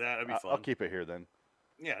something like that. That'd be fun. I'll keep it here then.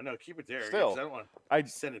 Yeah. No, keep it there. Still, I don't want to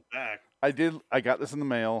send it back. I got this in the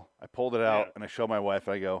mail. I pulled it out and I showed my wife.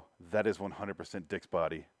 And I go, "That is 100% Dick's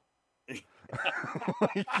body."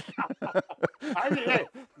 I mean, hey,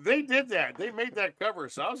 they did that. They made that cover,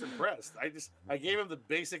 so I was impressed. I gave them the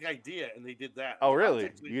basic idea, and they did that. Oh,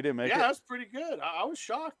 really? You didn't make it? Yeah, that's pretty good. I was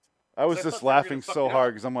shocked. I was just laughing so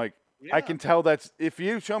hard because I'm like, I can tell that's. If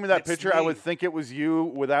you show me that picture, I would think it was you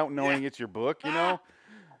without knowing it's your book. You know,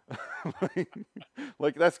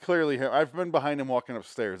 like that's clearly him. I've been behind him walking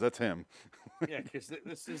upstairs. That's him. Yeah, because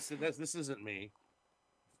this isn't me.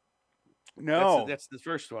 No, that's the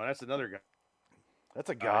first one. That's another guy. That's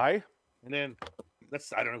a guy. And then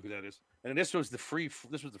I don't know who that is. And then this was the free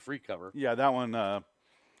cover. Yeah, that one.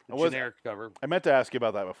 Generic cover. I meant to ask you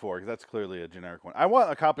about that before because that's clearly a generic one. I want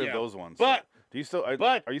a copy of those ones. But do you still?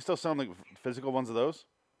 Are you still selling like physical ones of those?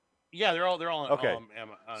 Yeah, they're all on. Okay.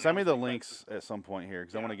 On Send me the links at some point here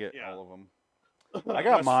because I want to get all of them. I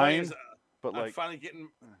got What's funny mine, is, but I'm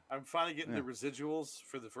finally getting the residuals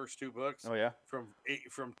for the first 2 books. Oh yeah.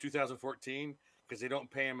 From 2014 because they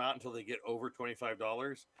don't pay them out until they get over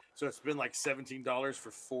 $25. So it's been like $17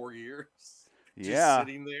 for 4 years. Just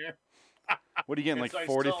sitting there. What are you getting, like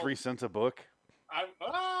 43 cents a book? I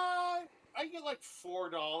get like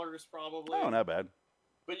 $4 probably. Oh, not bad.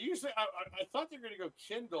 But usually I thought they were going to go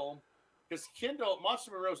Kindle because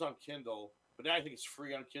Monster Monroe's on Kindle, but now I think it's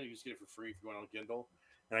free on Kindle. You just get it for free if you want it on Kindle.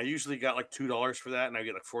 And I usually got like $2 for that, and I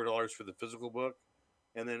get like $4 for the physical book.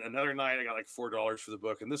 And then another night I got like $4 for the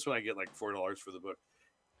book, and this one I get like $4 for the book.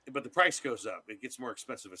 But the price goes up; it gets more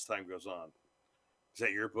expensive as time goes on. Is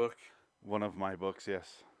that your book? One of my books,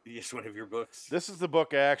 yes. Yes, one of your books. This is the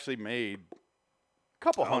book I actually made.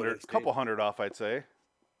 Couple hundred off, I'd say.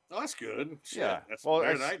 Oh, that's good. Shit, yeah, that's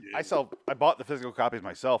better than I did. I bought the physical copies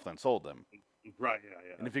myself, then sold them. Right,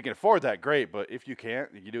 yeah. And if you can afford that, great. But if you can't,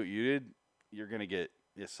 you do what you did, you're gonna get.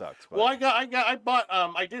 It sucks. But. Well, I bought.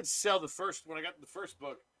 I did sell the first when I got the first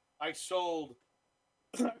book. I sold.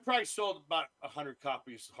 I probably sold about 100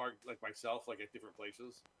 copies hard, like myself, like at different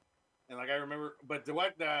places. And like I remember, but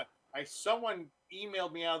someone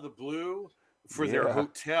emailed me out of the blue for their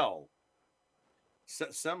hotel.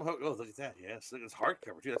 Oh, look at that! Yes, it's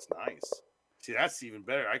hardcover too. That's nice. See, that's even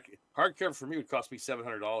better. Hardcover for me would cost me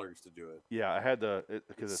 $700 to do it. Yeah, I had to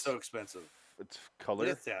because it's so expensive. It's color.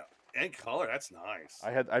 Look at that. And color, that's nice.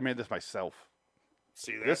 I made this myself.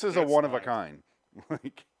 See, this is a one of a kind.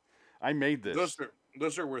 Like, I made this.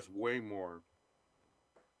 Those are worth way more.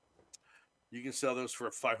 You can sell those for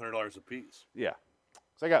 $500 a piece. Yeah,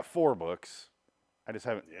 so I got 4 books. I just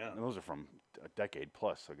haven't. Yeah, those are from a decade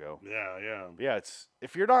plus ago. Yeah. But yeah, it's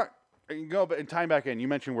if you're not, you can go and time back in. You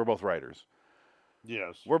mentioned we're both writers.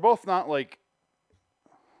 Yes, we're both not like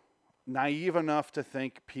naive enough to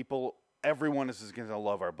think everyone is going to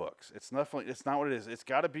love our books. It's not what it is. It's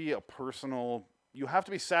got to be a personal. You have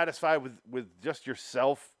to be satisfied with just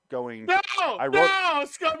yourself going. No,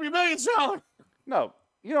 it's got to be $1,000,000. No,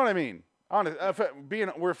 you know what I mean. Honest,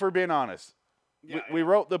 for being honest, we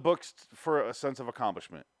wrote the books for a sense of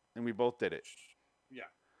accomplishment, and we both did it. Yeah,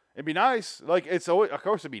 it'd be nice. Like it's always, of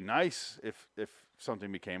course, it'd be nice if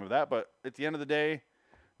something became of that. But at the end of the day,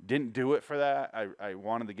 didn't do it for that. I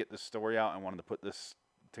wanted to get this story out. I wanted to put this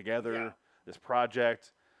together, this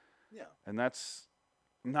project. Yeah. And that's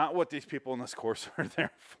not what these people in this course are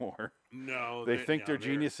there for. No. They think they're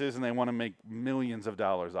geniuses and they want to make millions of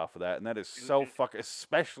dollars off of that. And that is so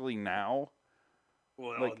especially now.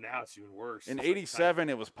 Well, Like, now it's even worse. In It's like '87,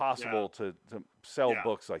 it was possible to sell Yeah.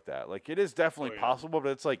 books like that. Like, it is definitely Oh, yeah. possible, but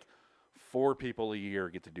it's like 4 people a year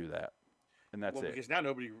get to do that, and that's well, it. because now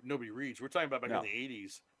nobody reads. We're talking about back No. in the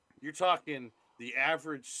 '80s. You're talking the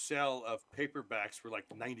average sell of paperbacks were like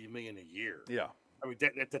 90 million a year. Yeah. I mean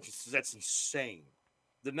that's insane.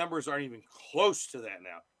 The numbers aren't even close to that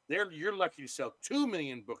now. You're lucky to sell 2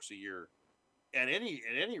 million books a year at any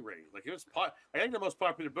rate. Like I think the most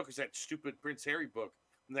popular book is that stupid Prince Harry book,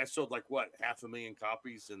 and that sold like what 500,000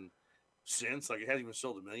 copies, and since like it hasn't even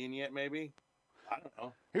sold 1 million yet. Maybe I don't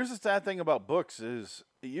know. Here's the sad thing about books is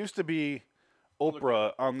it used to be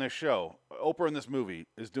Oprah on this show. Oprah in this movie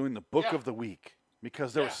is doing the book Yeah. of the week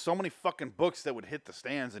because there were Yeah. so many fucking books that would hit the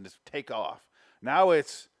stands and just take off. Now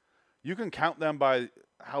it's you can count them by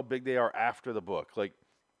how big they are after the book. Like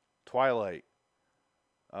Twilight,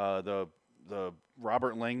 the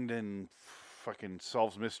Robert Langdon fucking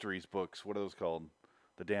solves mysteries books. What are those called?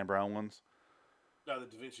 The Dan Brown ones. No, the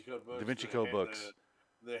Da Vinci Code books. Da Vinci Code books.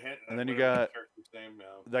 And then you whatever got the character's name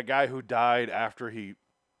now. that guy who died after he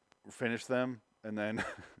finished them and then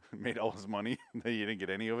made all his money. Then you didn't get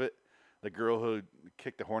any of it. The girl who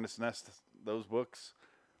kicked the hornet's nest. Those books.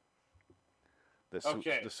 The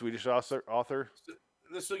Swedish author.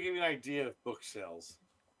 This will give you an idea of book sales.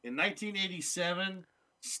 In 1987,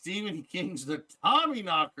 Stephen King's The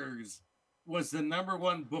Tommyknockers was the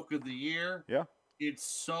 #1 book of the year. Yeah. It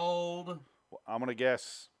sold I'm gonna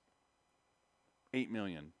guess 8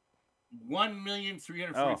 million.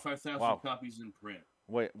 1,345,000 wow. copies in print.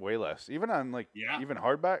 Way less. Even on Yeah. even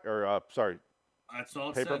hardback or sorry. That's all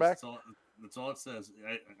it Paperback? says. That's all it says.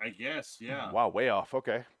 I guess. Yeah. Wow, way off.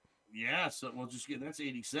 Okay. Yeah. So we'll just get that's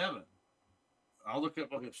 87. I'll look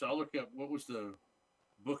up. Okay, so I'll look up what was the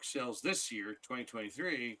book sales this year,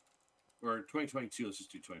 2023 or 2022. Let's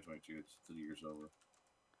just do 2022. It's the year's over.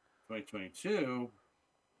 2022.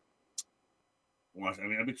 Well, I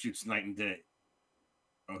mean, I bet you it's night and day.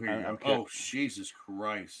 Oh, here you I'm go. Oh, Jesus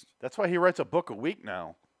Christ. That's why he writes a book a week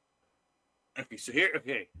now. Okay, so here,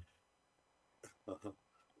 okay.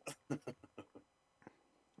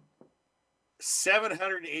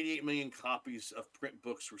 788 million copies of print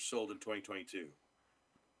books were sold in 2022.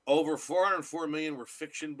 Over 404 million were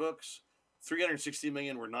fiction books. 360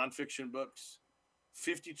 million were nonfiction books.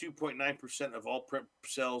 52.9% of all print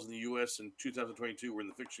sales in the U.S. in 2022 were in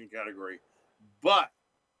the fiction category. But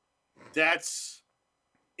that's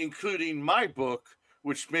including my book,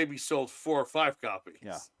 which maybe sold 4 or 5 copies.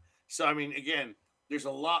 Yeah. So, I mean, again, there's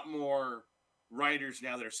a lot more writers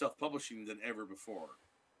now that are self-publishing than ever before.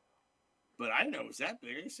 But I don't know, is that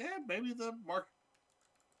big? I said maybe the market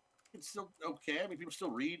it's still okay. I mean, people still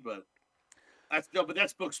read, but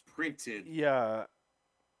that's books printed. Yeah.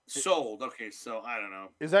 Sold. Okay, so I don't know.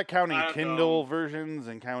 Is that counting I don't Kindle know. versions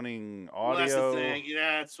and counting audio? Well, that's the thing.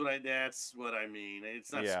 Yeah, that's what I mean.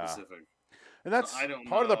 It's not Yeah. specific. And that's I don't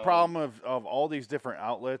part of the know. problem of all these different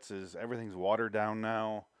outlets is everything's watered down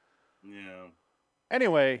now. Yeah.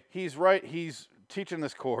 Anyway, he's right. He's teaching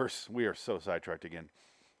this course. We are so sidetracked again.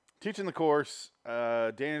 Teaching the course.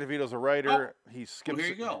 Danny DeVito's a writer. He skips. here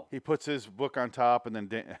you go. He puts his book on top, and then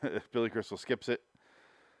Billy Crystal skips it.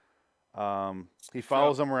 He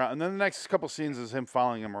follows him around, and then the next couple scenes is him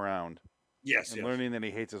following him around Yes. and learning that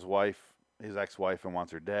he hates his wife, his ex-wife, and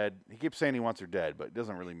wants her dead. He keeps saying he wants her dead, but it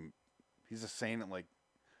doesn't really. He's just saying it like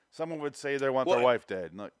someone would say they want their wife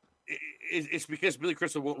dead. And look, It's because Billy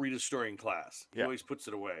Crystal won't read his story in class. He always puts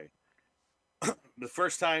it away. The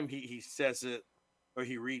first time he says it, or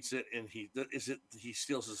he reads it, and he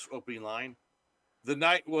steals his opening line. The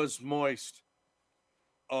night was moist.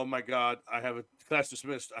 Oh my God! I have a class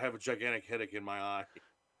dismissed. I have a gigantic headache in my eye.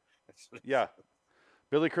 yeah.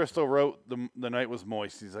 Billy Crystal wrote the night was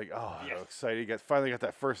moist. He's like, oh, how excited! He finally got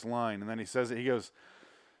that first line, and then he says it. He goes,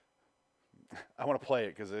 I want to play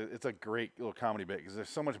it because it's a great little comedy bit because there's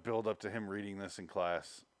so much build up to him reading this in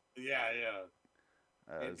class. Yeah.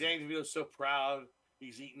 And Danny DeVito's so proud.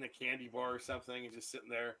 He's eating a candy bar or something and just sitting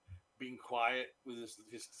there being quiet with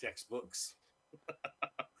his textbooks.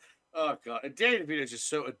 Oh, God. And Danny DeVito is just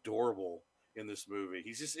so adorable in this movie.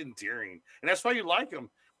 He's just endearing. And that's why you like him.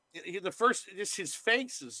 Just his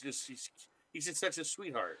face is just, he's just such a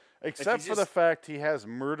sweetheart. Except for the fact he has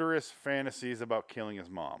murderous fantasies about killing his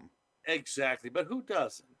mom. Exactly. But who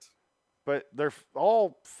doesn't? But they're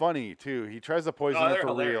all funny, too. He tries to poison her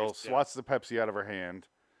for real, yeah. swats the Pepsi out of her hand.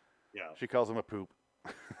 Yeah. She calls him a poop.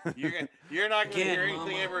 You're not going to hear anything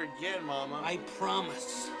Mama. ever again, Mama. I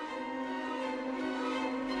promise.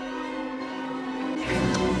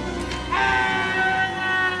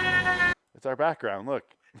 It's our background, look.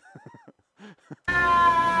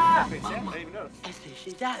 I didn't even notice. I think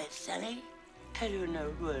she got it, Sonny. I don't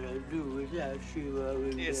know what I'd do without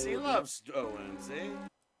you. Yes, he loves Owen, see?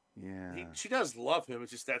 Yeah. She does love him.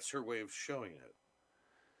 It's just that's her way of showing it.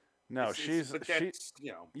 No, But that's,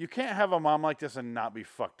 you know. You can't have a mom like this and not be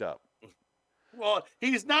fucked up. Well,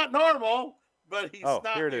 he's not normal, but he's not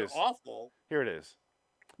here it is. awful. Here it is.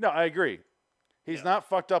 No, I agree. He's not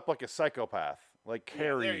fucked up like a psychopath, like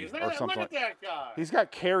Carrie or something. Look at that guy. He's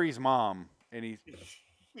got Carrie's mom, and He's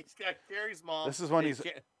got Carrie's mom. this is when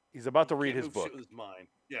he's about to read his book. His mind.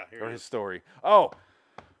 Yeah, Or his story. Oh,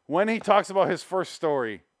 when he talks about his first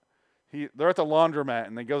story, they're at the laundromat,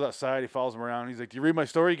 and he goes outside. He follows him around. He's like, "Do you read my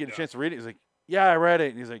story? You get a chance to read it?" He's like, "Yeah, I read it."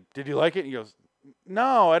 And he's like, "Did you like it?" And he goes,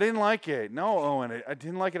 "No, I didn't like it. No, Owen, I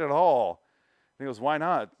didn't like it at all." And he goes, "Why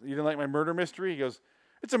not? You didn't like my murder mystery?" He goes,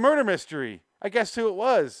 "It's a murder mystery. I guessed who it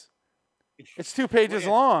was. It's 2 pages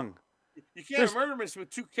long." You can't have a murder mystery with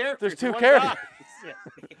 2 characters. There's 2 characters.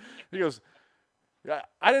 He goes,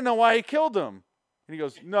 "I didn't know why he killed him." And he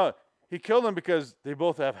goes, "No, he killed him because they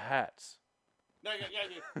both have hats." No,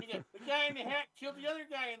 the guy in the hat killed the other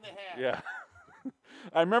guy in the hat. Yeah.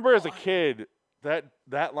 I remember as a kid,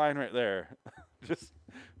 that line right there just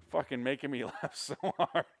fucking making me laugh so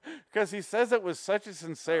hard. Because he says it with such a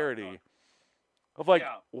sincerity of like,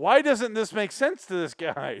 why doesn't this make sense to this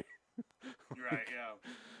guy? Right, yeah.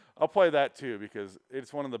 I'll play that too because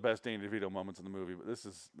it's one of the best Danny DeVito moments in the movie, but this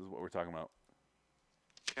is what we're talking about.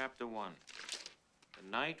 Chapter 1. The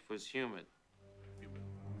night was humid.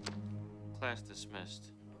 Class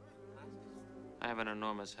dismissed. I have an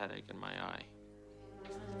enormous headache in my eye.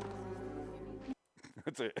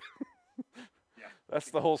 That's it. Yeah. That's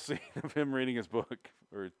the whole scene of him reading his book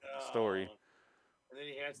or story. And then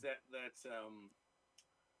he has that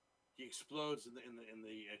he explodes in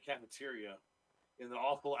the cafeteria, in the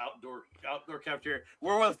awful outdoor cafeteria.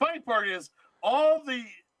 Where the funny part is, all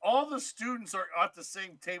the students are at the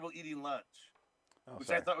same table eating lunch, which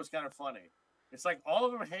I thought was kind of funny. It's like all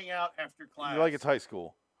of them hang out after class. Like it's high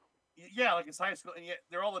school. Yeah, like it's high school, and yet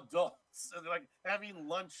they're all adults, and they're like having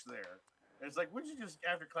lunch there. And it's like, wouldn't you just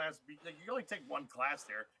after class be like? You only take one class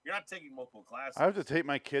there. You're not taking multiple classes. I have to take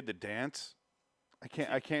my kid to dance.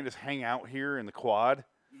 I can't just hang out here in the quad.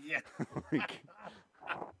 Yeah.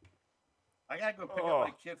 I gotta go pick up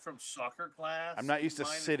my kid from soccer class. I'm not used to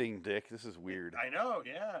sitting, Dick. This is weird. I know.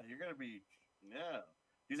 Yeah, you're gonna be. Yeah.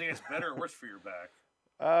 Do you think it's better or worse for your back?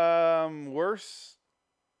 Worse.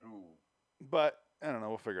 Ooh. But I don't know.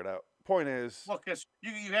 We'll figure it out. Point is, well, because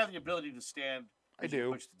you have the ability to stand. I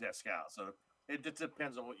do. Push the desk out, so it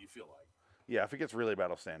depends on what you feel like. Yeah, if it gets really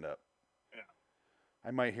bad, I'll stand up. Yeah.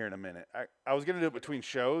 I might here in a minute. I was gonna do it between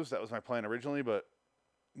shows. That was my plan originally, but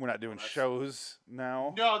we're not doing shows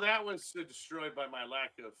now. No, that was destroyed by my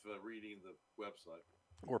lack of reading the website.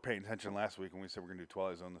 Or paying attention last week when we said we're gonna do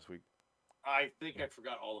Twilight Zone this week. I think I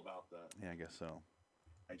forgot all about that. Yeah, I guess so.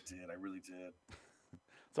 I did. I really did.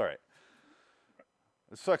 It's all right.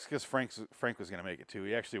 It sucks because Frank was going to make it too.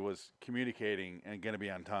 He actually was communicating and going to be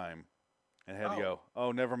on time, and had to go.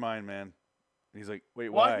 Oh, never mind, man. And he's like, wait,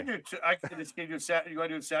 why? I can do it. Can you do Saturday? You want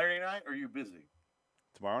to do it Saturday night, or are you busy?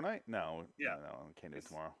 Tomorrow night? No. Yeah. No, I can't do it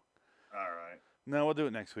tomorrow. All right. No, we'll do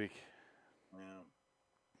it next week. Yeah.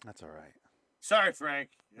 That's all right. Sorry, Frank.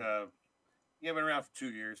 You've been around for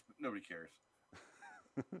 2 years, but nobody cares.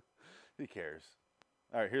 He cares.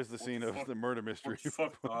 All right, here's the scene of the murder mystery.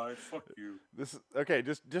 Fuck you. This is okay.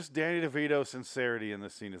 Just Danny DeVito's sincerity in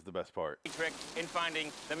this scene is the best part. Trick in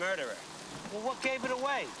finding the murderer. Well, what gave it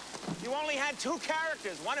away? You only had 2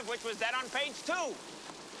 characters, one of which was that on page 2.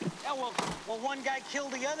 Yeah, well, one guy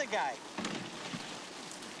killed the other guy.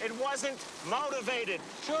 It wasn't motivated.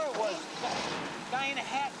 Sure it was. Guy in a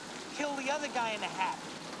hat killed the other guy in a hat.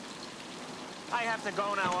 I have to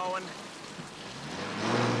go now, Owen.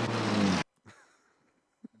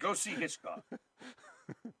 Go see Hitchcock.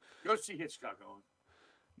 Go see Hitchcock, Owen.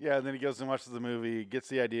 Yeah, and then he goes and watches the movie, gets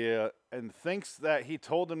the idea, and thinks that he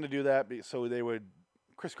told them to do that so they would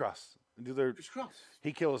crisscross and do their. Crisscross.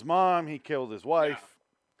 He killed his mom. He killed his wife.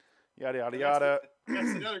 Yeah. Yada yada yada. That's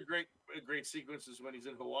another great sequence is when he's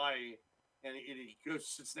in Hawaii and he goes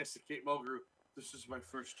sits next to Kate Mulgrew. This is my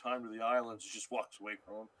first time to the islands. He just walks away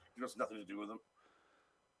from him. He wants nothing to do with him,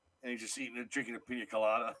 and he's just drinking a pina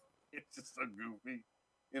colada. It's just so goofy.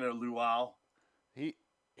 In a luau.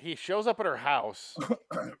 He shows up at her house,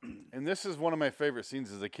 and this is one of my favorite scenes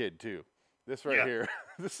as a kid too. This right here.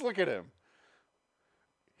 Just look at him.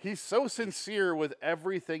 He's so sincere with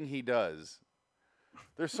everything he does.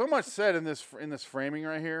 There's so much said in this framing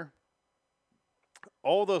right here.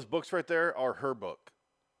 All those books right there are her book.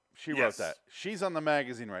 She wrote that. She's on the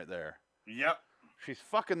magazine right there. Yep. She's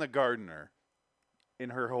fucking the gardener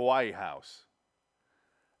in her Hawaii house.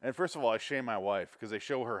 And first of all, I shame my wife because they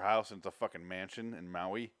show her house and it's a fucking mansion in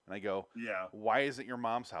Maui, and I go, Yeah. why isn't your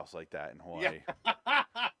mom's house like that in Hawaii? Yeah.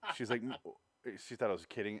 She's like, she thought I was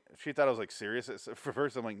kidding. She thought I was like serious. For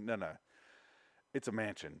first, I'm like, no, it's a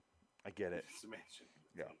mansion. I get it. It's a mansion.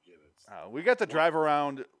 Yeah. I get it. We got to drive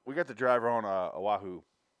around. We got to drive around Oahu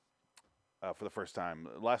for the first time.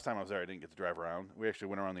 Last time I was there, I didn't get to drive around. We actually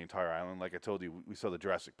went around the entire island. Like I told you, we saw the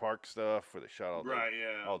Jurassic Park stuff where they shot all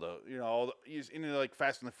the, all the, like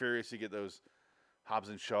Fast and the Furious. You get those Hobbs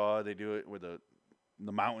and Shaw. They do it with the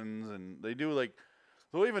mountains, and they do like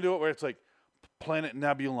they'll even do it where it's like Planet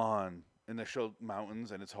Nebulon. And they show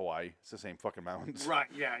mountains, and it's Hawaii. It's the same fucking mountains. Right,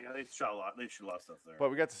 yeah. They shot a lot. They shoot a lot of stuff there. But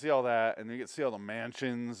we got to see all that, and we get to see all the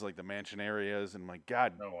mansions, like the mansion areas, and like,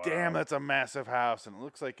 God damn, that's a massive house, and it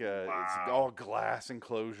looks like it's all glass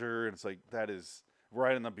enclosure, and it's like that is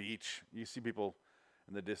right on the beach. You see people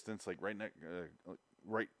in the distance, like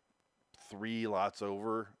right 3 lots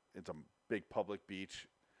over. It's a big public beach.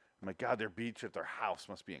 I'm like, God, their beach at their house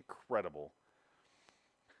must be incredible.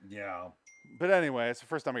 Yeah. But anyway, it's the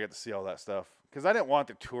first time I got to see all that stuff. Because I didn't want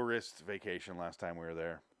the tourist vacation last time we were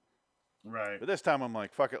there. Right. But this time I'm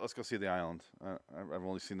like, fuck it, let's go see the island. I've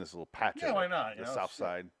only seen this little patch of it. Why not? The south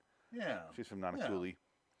side. Yeah. She's from Nanakuli.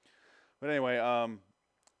 But anyway,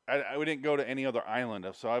 we didn't go to any other island.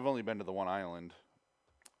 So I've only been to the one island.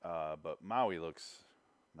 But Maui looks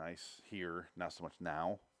nice here. Not so much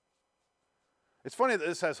now. It's funny that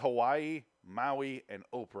this has Hawaii, Maui, and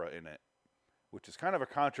Oprah in it. Which is kind of a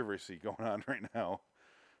controversy going on right now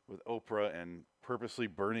with Oprah and purposely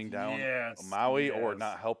burning down Maui or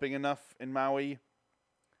not helping enough in Maui.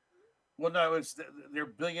 Well, no, they're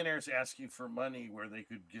billionaires asking for money where they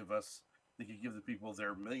could give the people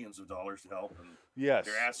their millions of dollars to help. And yes.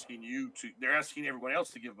 They're asking everyone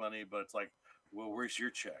else to give money, but it's like, well, where's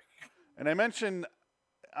your check? And I mentioned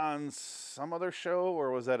on some other show,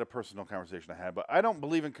 or was that a personal conversation I had? But I don't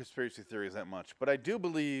believe in conspiracy theories that much. But I do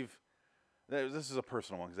believe... This is a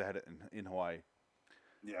personal one because I had it in Hawaii.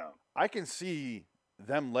 Yeah. I can see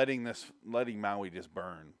them letting Maui just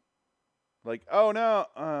burn. Like, oh no,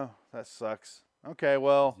 that sucks. Okay,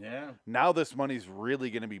 well, now this money's really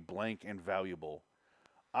going to be blank and valuable.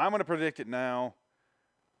 I'm going to predict it now.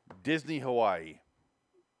 Disney Hawaii.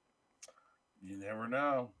 You never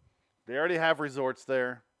know. They already have resorts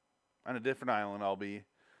there. On a different island, I'll be.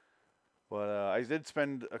 But I did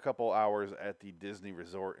spend a couple hours at the Disney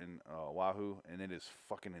Resort in Oahu, and it is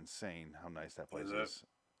fucking insane how nice that place is.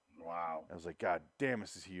 Wow. I was like, God damn,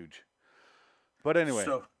 this is huge. But anyway,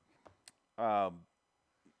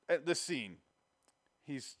 at this scene,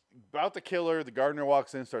 he's about to kill her. The gardener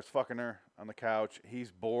walks in, starts fucking her on the couch.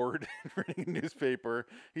 He's bored reading a newspaper.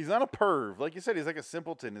 He's not a perv. Like you said, he's like a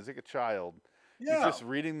simpleton. He's like a child. Yeah. He's just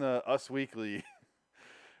reading the Us Weekly.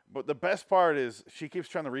 But the best part is she keeps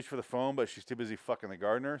trying to reach for the phone, but she's too busy fucking the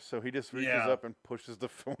gardener. So he just reaches up and pushes the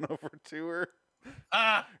phone over to her.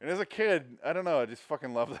 And as a kid, I don't know, I just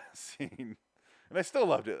fucking love that scene. And I still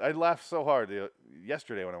loved it. I laughed so hard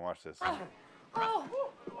yesterday when I watched this.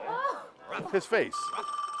 His face.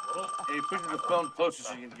 And he pushes the phone closer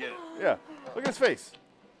so you can get it. Yeah. Look at his face.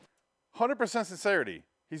 100% sincerity.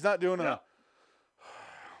 He's not doing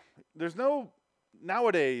There's no...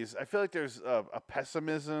 Nowadays, I feel like there's a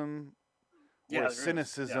pessimism or a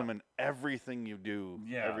cynicism in everything you do,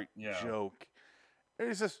 every joke. And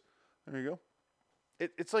it's just, there you go.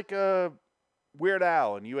 It's like a Weird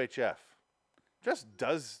Al in UHF. Just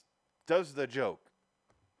does the joke.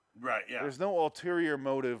 Right, yeah. There's no ulterior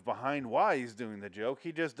motive behind why he's doing the joke.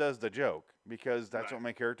 He just does the joke because that's what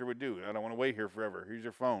my character would do. I don't want to wait here forever. Here's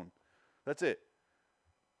your phone. That's it.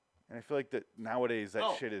 And I feel like that nowadays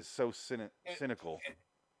that shit is so cynical.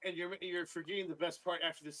 And you're forgetting the best part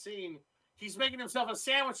after the scene. He's making himself a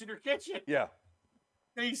sandwich in her kitchen. Yeah.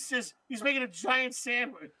 And he's making a giant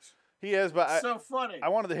sandwich. He is, but so funny. I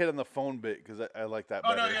wanted to hit on the phone bit because I like that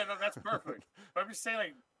better. No, that's perfect. But I'm just saying,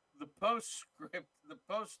 like, the postscript, the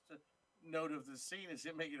post note of the scene is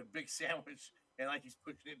him making a big sandwich and like he's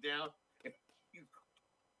pushing it down. And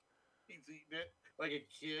he's eating it like a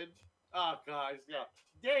kid. Oh, guys, yeah.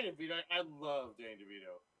 Danny DeVito, I love Danny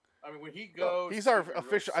DeVito. I mean, when he goes... He's our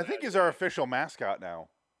official... I think he's our official mascot now.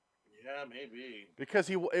 Yeah, maybe. Because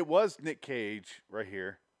it was Nick Cage right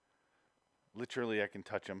here. Literally, I can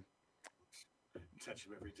touch him. Touch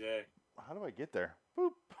him every day. How do I get there?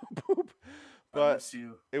 Boop, boop, boop. But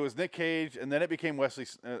it was Nick Cage, and then it became Wesley...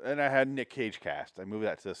 and I had Nick Cage cast. I moved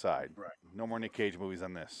that to the side. Right. No more Nick Cage movies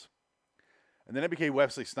on this. And then it became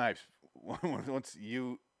Wesley Snipes. Once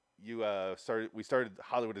we started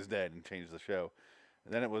Hollywood is Dead and changed the show.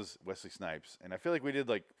 And then it was Wesley Snipes. And I feel like we did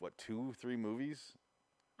 2-3 movies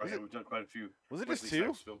Okay, we've done quite a few. Was it just Wesley 2?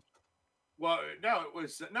 Snipes films. Well, no, it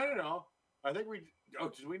was no. I think we. Oh,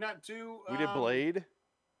 did we not do? We did Blade.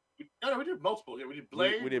 No, we did multiple. Yeah, we did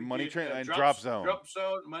Blade. We did Money Train and Drop Drop Zone. Drop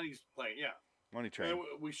Zone. Money's Plane. Yeah. Money And Train. then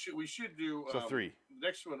we should do. So 3. The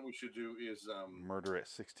next one we should do is Murder at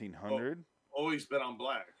 1600. Always Bet on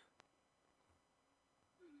Black.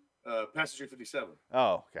 Passenger 57.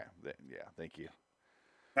 Oh, okay. Yeah, thank you.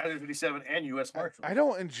 Passenger 57 and U.S. Marshals. I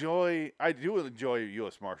do enjoy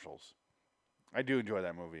U.S. Marshals. I do enjoy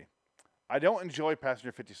that movie. I don't enjoy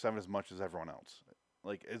Passenger 57 as much as everyone else.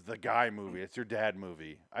 Like, it's the guy movie. It's your dad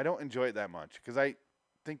movie. I don't enjoy it that much because I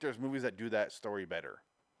think there's movies that do that story better.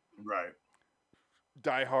 Right.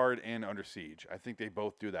 Die Hard and Under Siege. I think they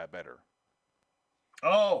both do that better.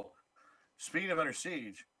 Oh, speaking of Under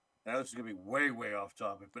Siege, now this is going to be way, way off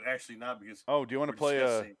topic, but actually not because... Oh, do you want to play a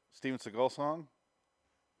discussing... Steven Seagal song?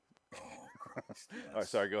 Oh, Christ, yes. All right,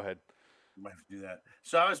 sorry, go ahead. You might have to do that.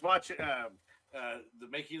 So I was watching The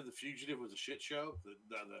Making of the Fugitive was a shit show,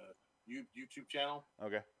 the YouTube channel.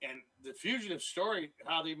 Okay. And the Fugitive story,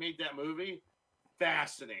 how they made that movie,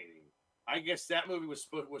 fascinating. I guess that movie was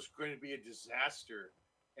going to be a disaster,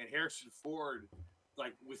 and Harrison Ford,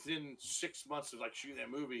 like within 6 months of like shooting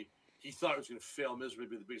that movie, he thought it was going to fail miserably,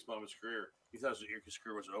 be the biggest bomb of his career. He thought his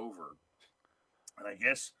career was over, and I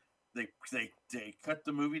guess they cut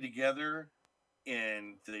the movie together,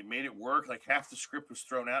 and they made it work. Like half the script was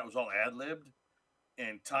thrown out; it was all ad libbed,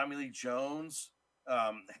 and Tommy Lee Jones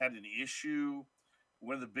had an issue.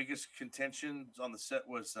 One of the biggest contentions on the set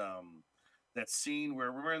was that scene where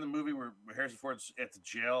remember in the movie where Harrison Ford's at the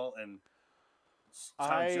jail and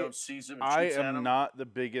Tommy Jones sees him and shoots at him? I am not the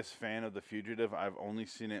biggest fan of The Fugitive. I've only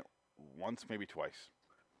seen it once, maybe twice.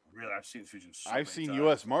 Really, I've seen The Fugitive so I've many seen times.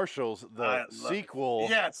 U.S. Marshals, the sequel.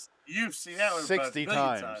 Yes, you've seen that one 60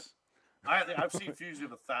 times. I've seen Fugitive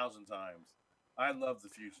 1,000 times. I love The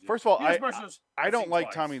Fugitive. First of all, I don't like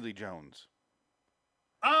twice. Tommy Lee Jones.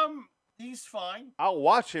 He's fine. I'll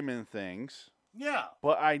watch him in things. Yeah.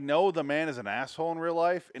 But I know the man is an asshole in real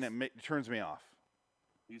life, and it turns me off.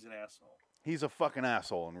 He's an asshole. He's a fucking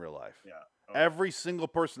asshole in real life. Yeah. Oh. Every single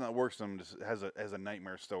person that works with him has a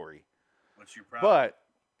nightmare story. What's your problem? But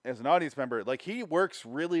as an audience member, like he works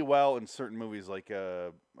really well in certain movies, like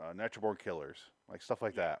Natural Born Killers, like stuff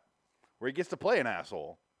like that, where he gets to play an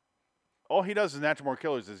asshole. All he does in Natural Born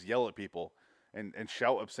Killers is yell at people and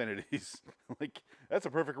shout obscenities. Like that's a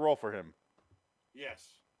perfect role for him.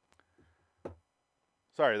 Yes.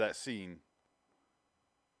 Sorry, that scene.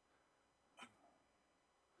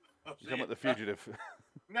 You're talking about The Fugitive.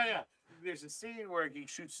 No, yeah. There's a scene where he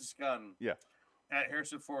shoots his gun. Yeah. At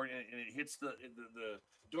Harrison Ford, and it hits the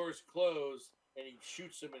doors close, and he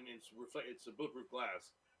shoots him, and it's a bulletproof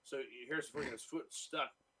glass. So Harrison Ford got his foot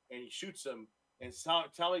stuck, and he shoots him, and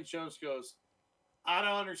Tommy Jones goes, "I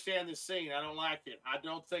don't understand this scene. I don't like it. I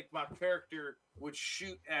don't think my character would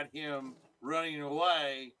shoot at him running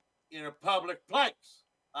away in a public place.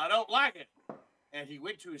 I don't like it." And he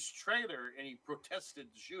went to his trailer and he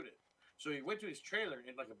protested to shoot it. So he went to his trailer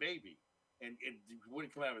and like a baby, and he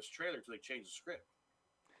wouldn't come out of his trailer until they changed the script.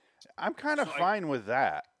 I'm kind of fine with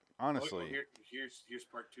that, honestly. Here's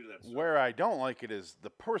part 2 to that story. Where I don't like it is the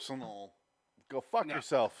personal. Go fuck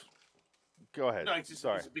yourself. Go ahead. No, he's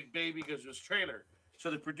a big baby because of his trailer. So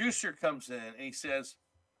the producer comes in and he says,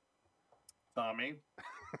 "Tommy,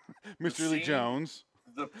 Mr. Lee Jones,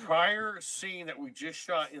 the prior scene that we just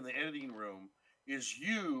shot in the editing room is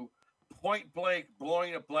you point blank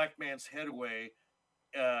blowing a black man's head away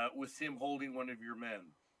with him holding one of your men.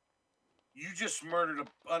 You just murdered an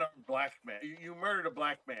unarmed black man. You murdered a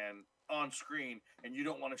black man on screen, and you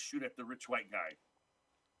don't want to shoot at the rich white guy.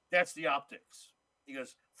 That's the optics." He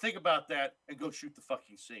goes, "Think about that and go shoot the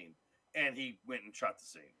fucking scene." And he went and shot the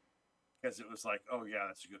scene because it was like, "Oh yeah,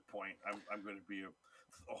 that's a good point. I'm going to be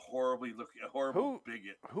a horrible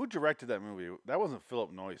bigot." Who directed that movie? That wasn't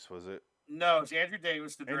Philip Noyce, was it? No, it's Andrew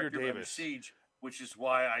Davis, the Andrew director of Under Siege, which is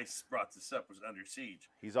why I brought this up, was Under Siege.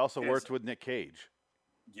 He's also worked with Nick Cage.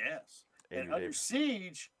 Yes. Andrew and Under Davis.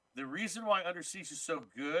 Siege, the reason why Under Siege is so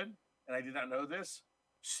good, and I did not know this,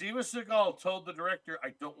 Steven Seagal told the director,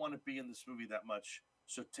 "I don't want to be in this movie that much,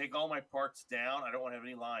 so take all my parts down. I don't want to have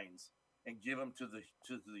any lines, and give them to the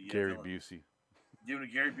Gary villain. Busey. Give them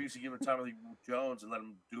to Gary Busey, give them to Tommy Lee Jones, and let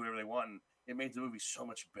them do whatever they want." And it made the movie so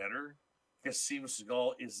much better because Steven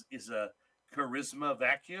Seagal is a charisma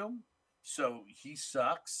vacuum, so he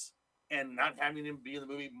sucks. And not having him be in the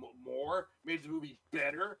movie more made the movie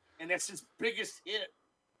better, and that's his biggest hit.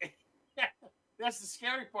 That's the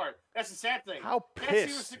scary part. That's the sad thing. How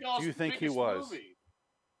pissed do you think he was? Movie.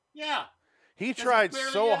 Yeah. He tried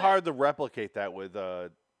so hard to replicate that with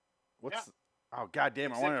Oh god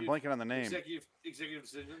damn! I wanted to blank on the name. Executive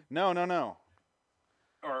Decision. No.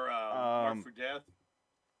 Or Marked for Death.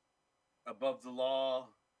 Above the Law.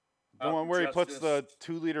 The one where he puts the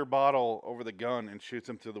 2-liter bottle over the gun and shoots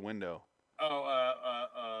him through the window.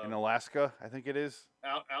 In Alaska, I think it is.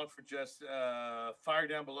 Out for Justice. Fire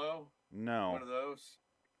Down Below. No. One of those.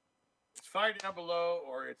 It's Fire Down Below,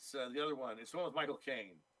 or it's the other one. It's the one with Michael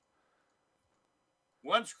Caine.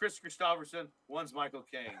 One's Chris Christopherson, one's Michael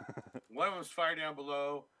Caine. One of them's Fire Down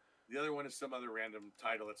Below. The other one is some other random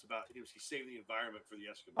title. It's about he saved the environment for the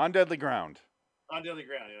Eskimos. On Deadly Ground. On Deadly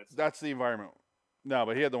Ground, yeah. That's the environment. No,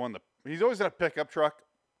 but he had the one he's always in a pickup truck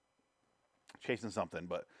chasing something.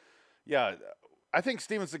 But yeah, I think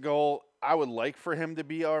Steven Seagal, I would like for him to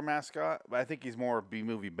be our mascot, but I think he's more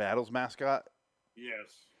B-movie Battles mascot.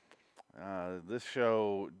 Yes. This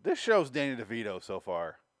show's Danny DeVito so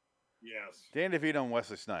far. Yes. Danny DeVito and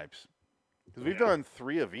Wesley Snipes. Because we've done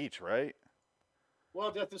 3 of each, right?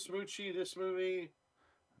 Well, Death of Smoochie, this movie.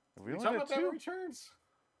 We talking about Batman Returns?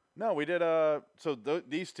 No, we did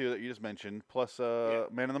these 2 that you just mentioned, plus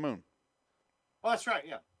Man on the Moon. Oh, that's right,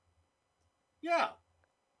 yeah. Yeah.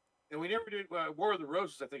 And we never did War of the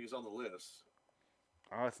Roses, I think, is on the list.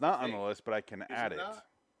 Oh, it's not on the list, but I can add it.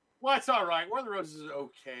 Well, it's all right. War of the Roses is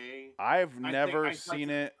okay. I've never seen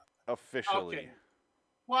it officially. Okay.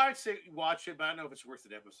 Well, I'd say watch it, but I don't know if it's worth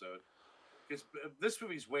an episode. Because this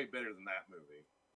movie's way better than that movie.